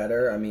much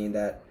better. I mean,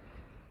 that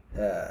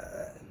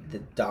the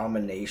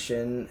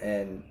domination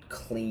and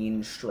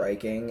clean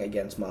striking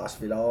against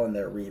Masvidal in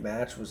their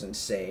rematch was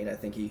insane. I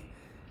think he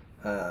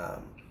I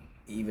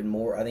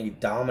think he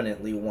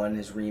dominantly won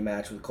his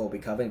rematch with Colby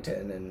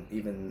Covington, and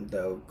even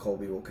though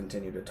Colby will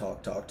continue to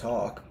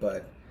talk,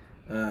 but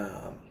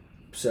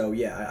so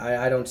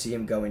yeah, I don't see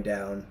him going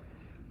down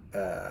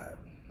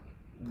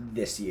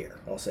this year.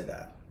 I'll say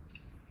that.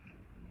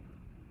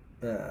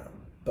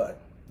 But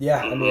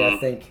yeah, I mean, I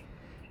think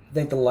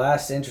the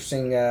last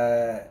interesting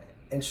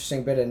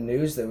bit of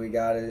news that we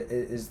got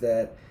is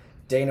that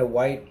Dana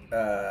White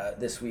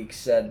this week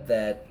said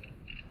that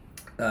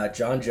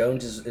John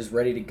Jones is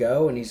ready to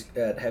go, and he's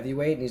at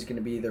heavyweight, and he's going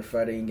to be either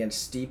fighting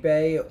against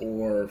Stipe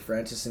or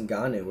Francis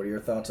Ngannou. What are your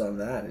thoughts on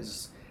that?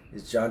 Is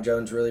John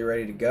Jones really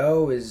ready to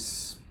go?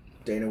 Is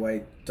Dana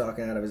White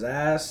talking out of his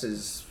ass?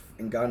 Is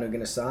Ngannou going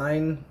to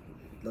sign?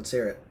 Let's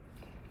hear it.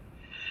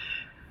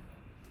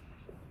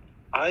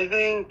 I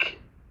think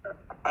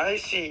I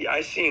see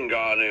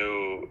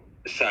Ngannou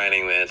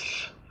signing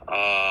this.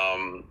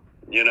 I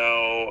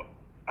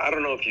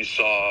don't know if you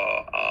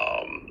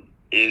saw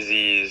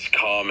Izzy's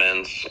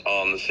comments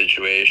on the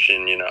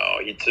situation.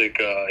 He took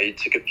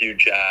a few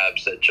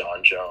jabs at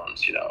John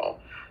Jones,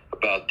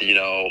 about the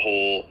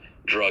whole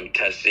drug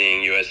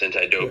testing, U.S.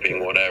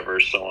 anti-doping, whatever,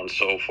 so on and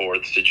so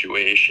forth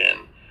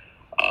situation.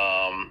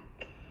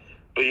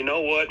 But you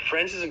know what?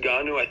 Francis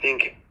Ngannou, I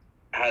think,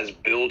 has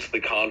built the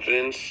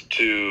confidence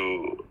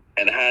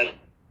and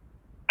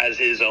has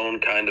his own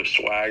kind of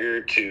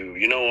swagger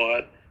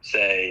to,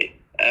 say,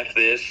 F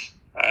this,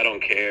 I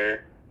don't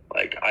care.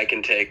 Like, I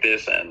can take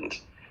this and,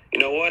 You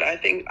know what? I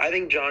think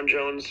John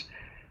Jones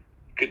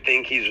could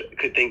think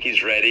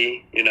he's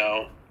ready.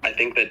 I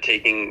think that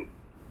taking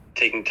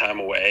time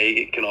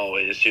away can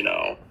always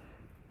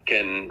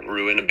can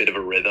ruin a bit of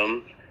a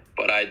rhythm.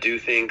 But I do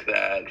think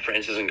that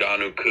Francis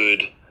Ngannou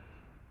could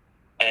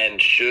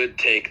and should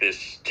take a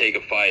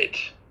fight,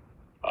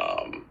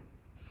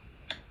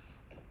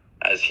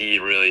 as he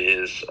really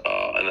is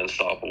an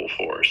unstoppable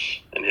force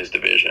in his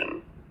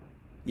division.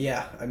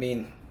 Yeah, I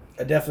mean,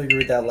 I definitely agree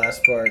with that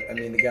last part. I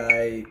mean, the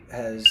guy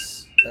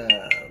has,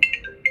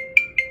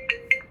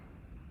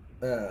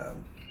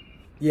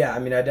 yeah, I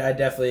mean, I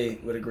definitely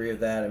would agree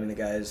with that. I mean, the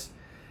guy's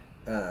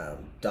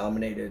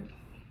dominated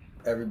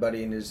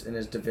everybody in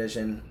his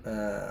division.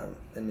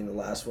 I mean, the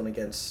last one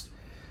against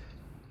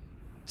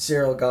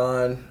Cyril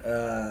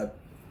Gahn,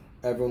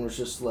 everyone was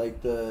just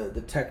like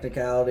the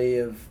technicality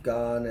of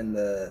Gahn and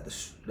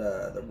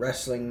the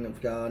wrestling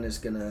of Gahn is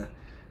gonna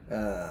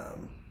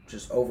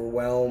just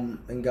overwhelm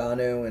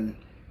Ngannou, and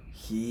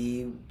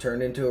he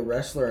turned into a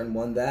wrestler and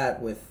won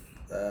that with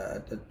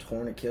a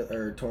torn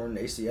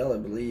ACL, I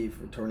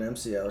believe, or torn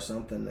MCL or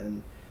something,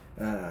 and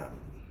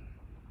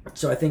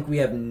so I think we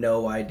have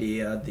no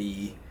idea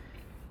the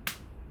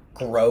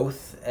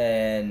growth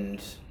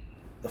and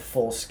the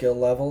full skill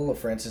level of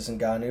Francis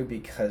Ngannou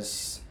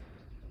because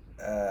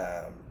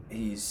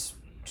he's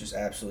just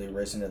absolutely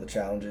risen to the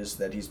challenges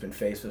that he's been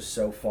faced with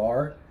so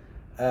far.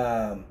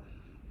 I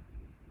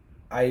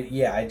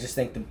just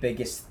think the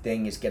biggest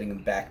thing is getting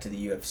him back to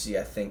the UFC.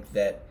 I think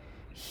that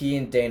he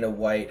and Dana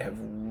White have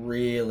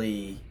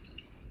really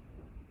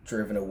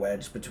driven a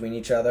wedge between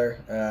each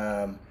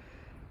other.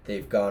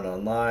 They've gone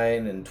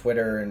online and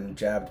Twitter and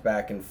jabbed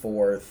back and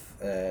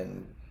forth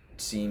and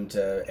seem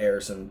to air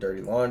some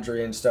dirty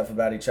laundry and stuff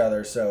about each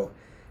other. So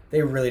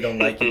they really don't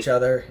like each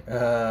other,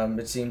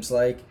 it seems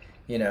like,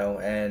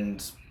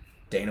 and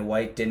Dana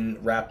White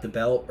didn't wrap the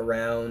belt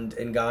around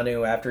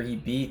Ngannou after he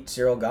beat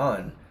Cyril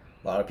Gahn.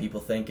 A lot of people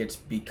think it's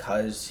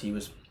because he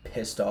was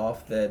pissed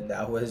off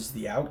that was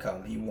the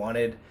outcome. He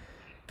wanted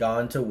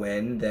Gahn to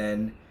win,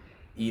 then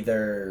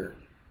either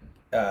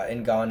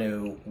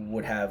Ngannou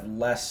would have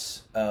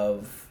less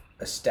of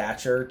a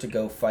stature to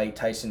go fight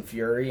Tyson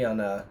Fury on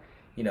a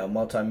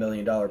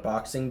multi-million-dollar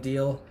boxing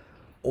deal,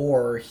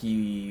 or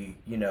he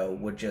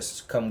would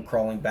just come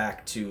crawling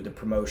back to the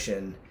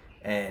promotion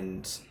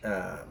and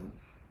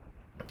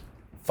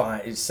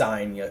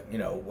sign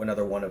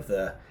another one of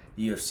the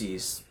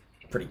UFC's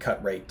pretty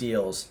cut rate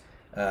deals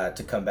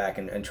to come back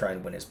and try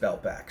and win his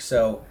belt back.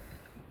 So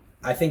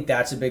I think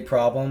that's a big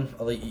problem.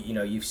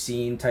 You've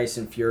seen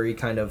Tyson Fury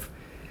kind of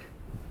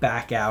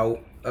back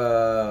out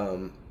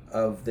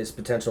of this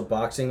potential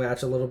boxing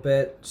match a little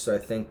bit. So I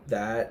think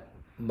that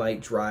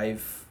might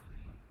drive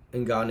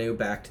Ngannou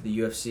back to the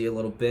UFC a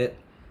little bit.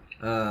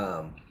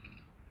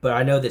 But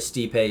I know that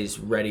Stipe is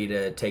ready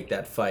to take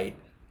that fight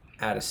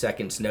at a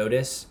second's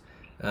notice.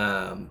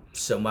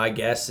 So my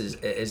guess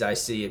is I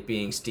see it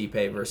being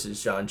Stipe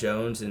versus Jon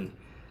Jones, and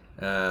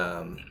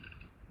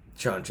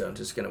Jon Jones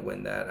is going to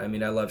win that. I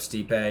mean, I love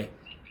Stipe,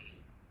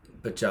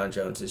 but Jon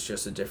Jones is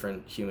just a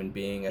different human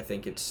being. I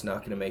think it's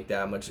not going to make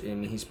that much. I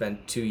mean, he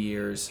spent 2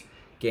 years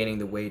gaining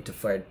the weight to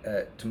fight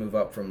to move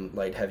up from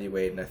light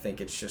heavyweight, and I think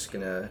it's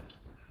gonna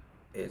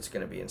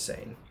be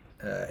insane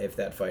if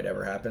that fight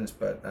ever happens.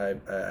 But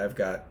I've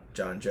got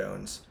Jon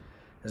Jones.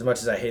 As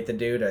much as I hate the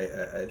dude,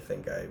 I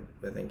think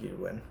he'd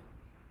win.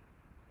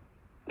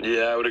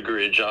 Yeah, I would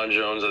agree. Jon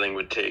Jones, I think,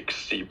 would take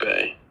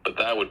Stipe, but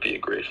that would be a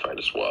great fight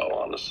as well,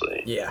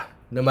 honestly. Yeah,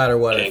 no matter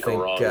what, Can't go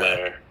wrong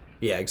there.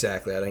 Yeah,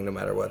 exactly. I think no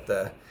matter what,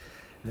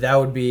 that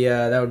would be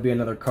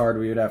another card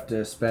we would have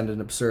to spend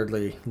an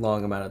absurdly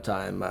long amount of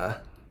time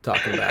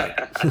talking about.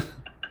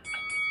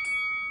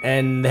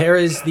 And there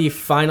is the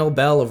final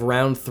bell of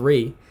round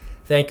 3.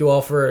 Thank you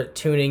all for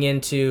tuning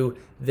into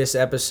this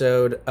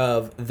episode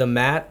of The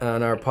Mat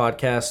on our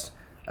podcast,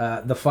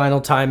 The Final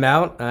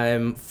Timeout.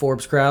 I'm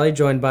Forbes Crowley,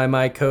 joined by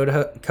my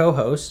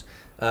co-host,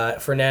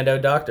 Fernando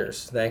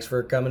Doctors. Thanks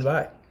for coming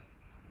by.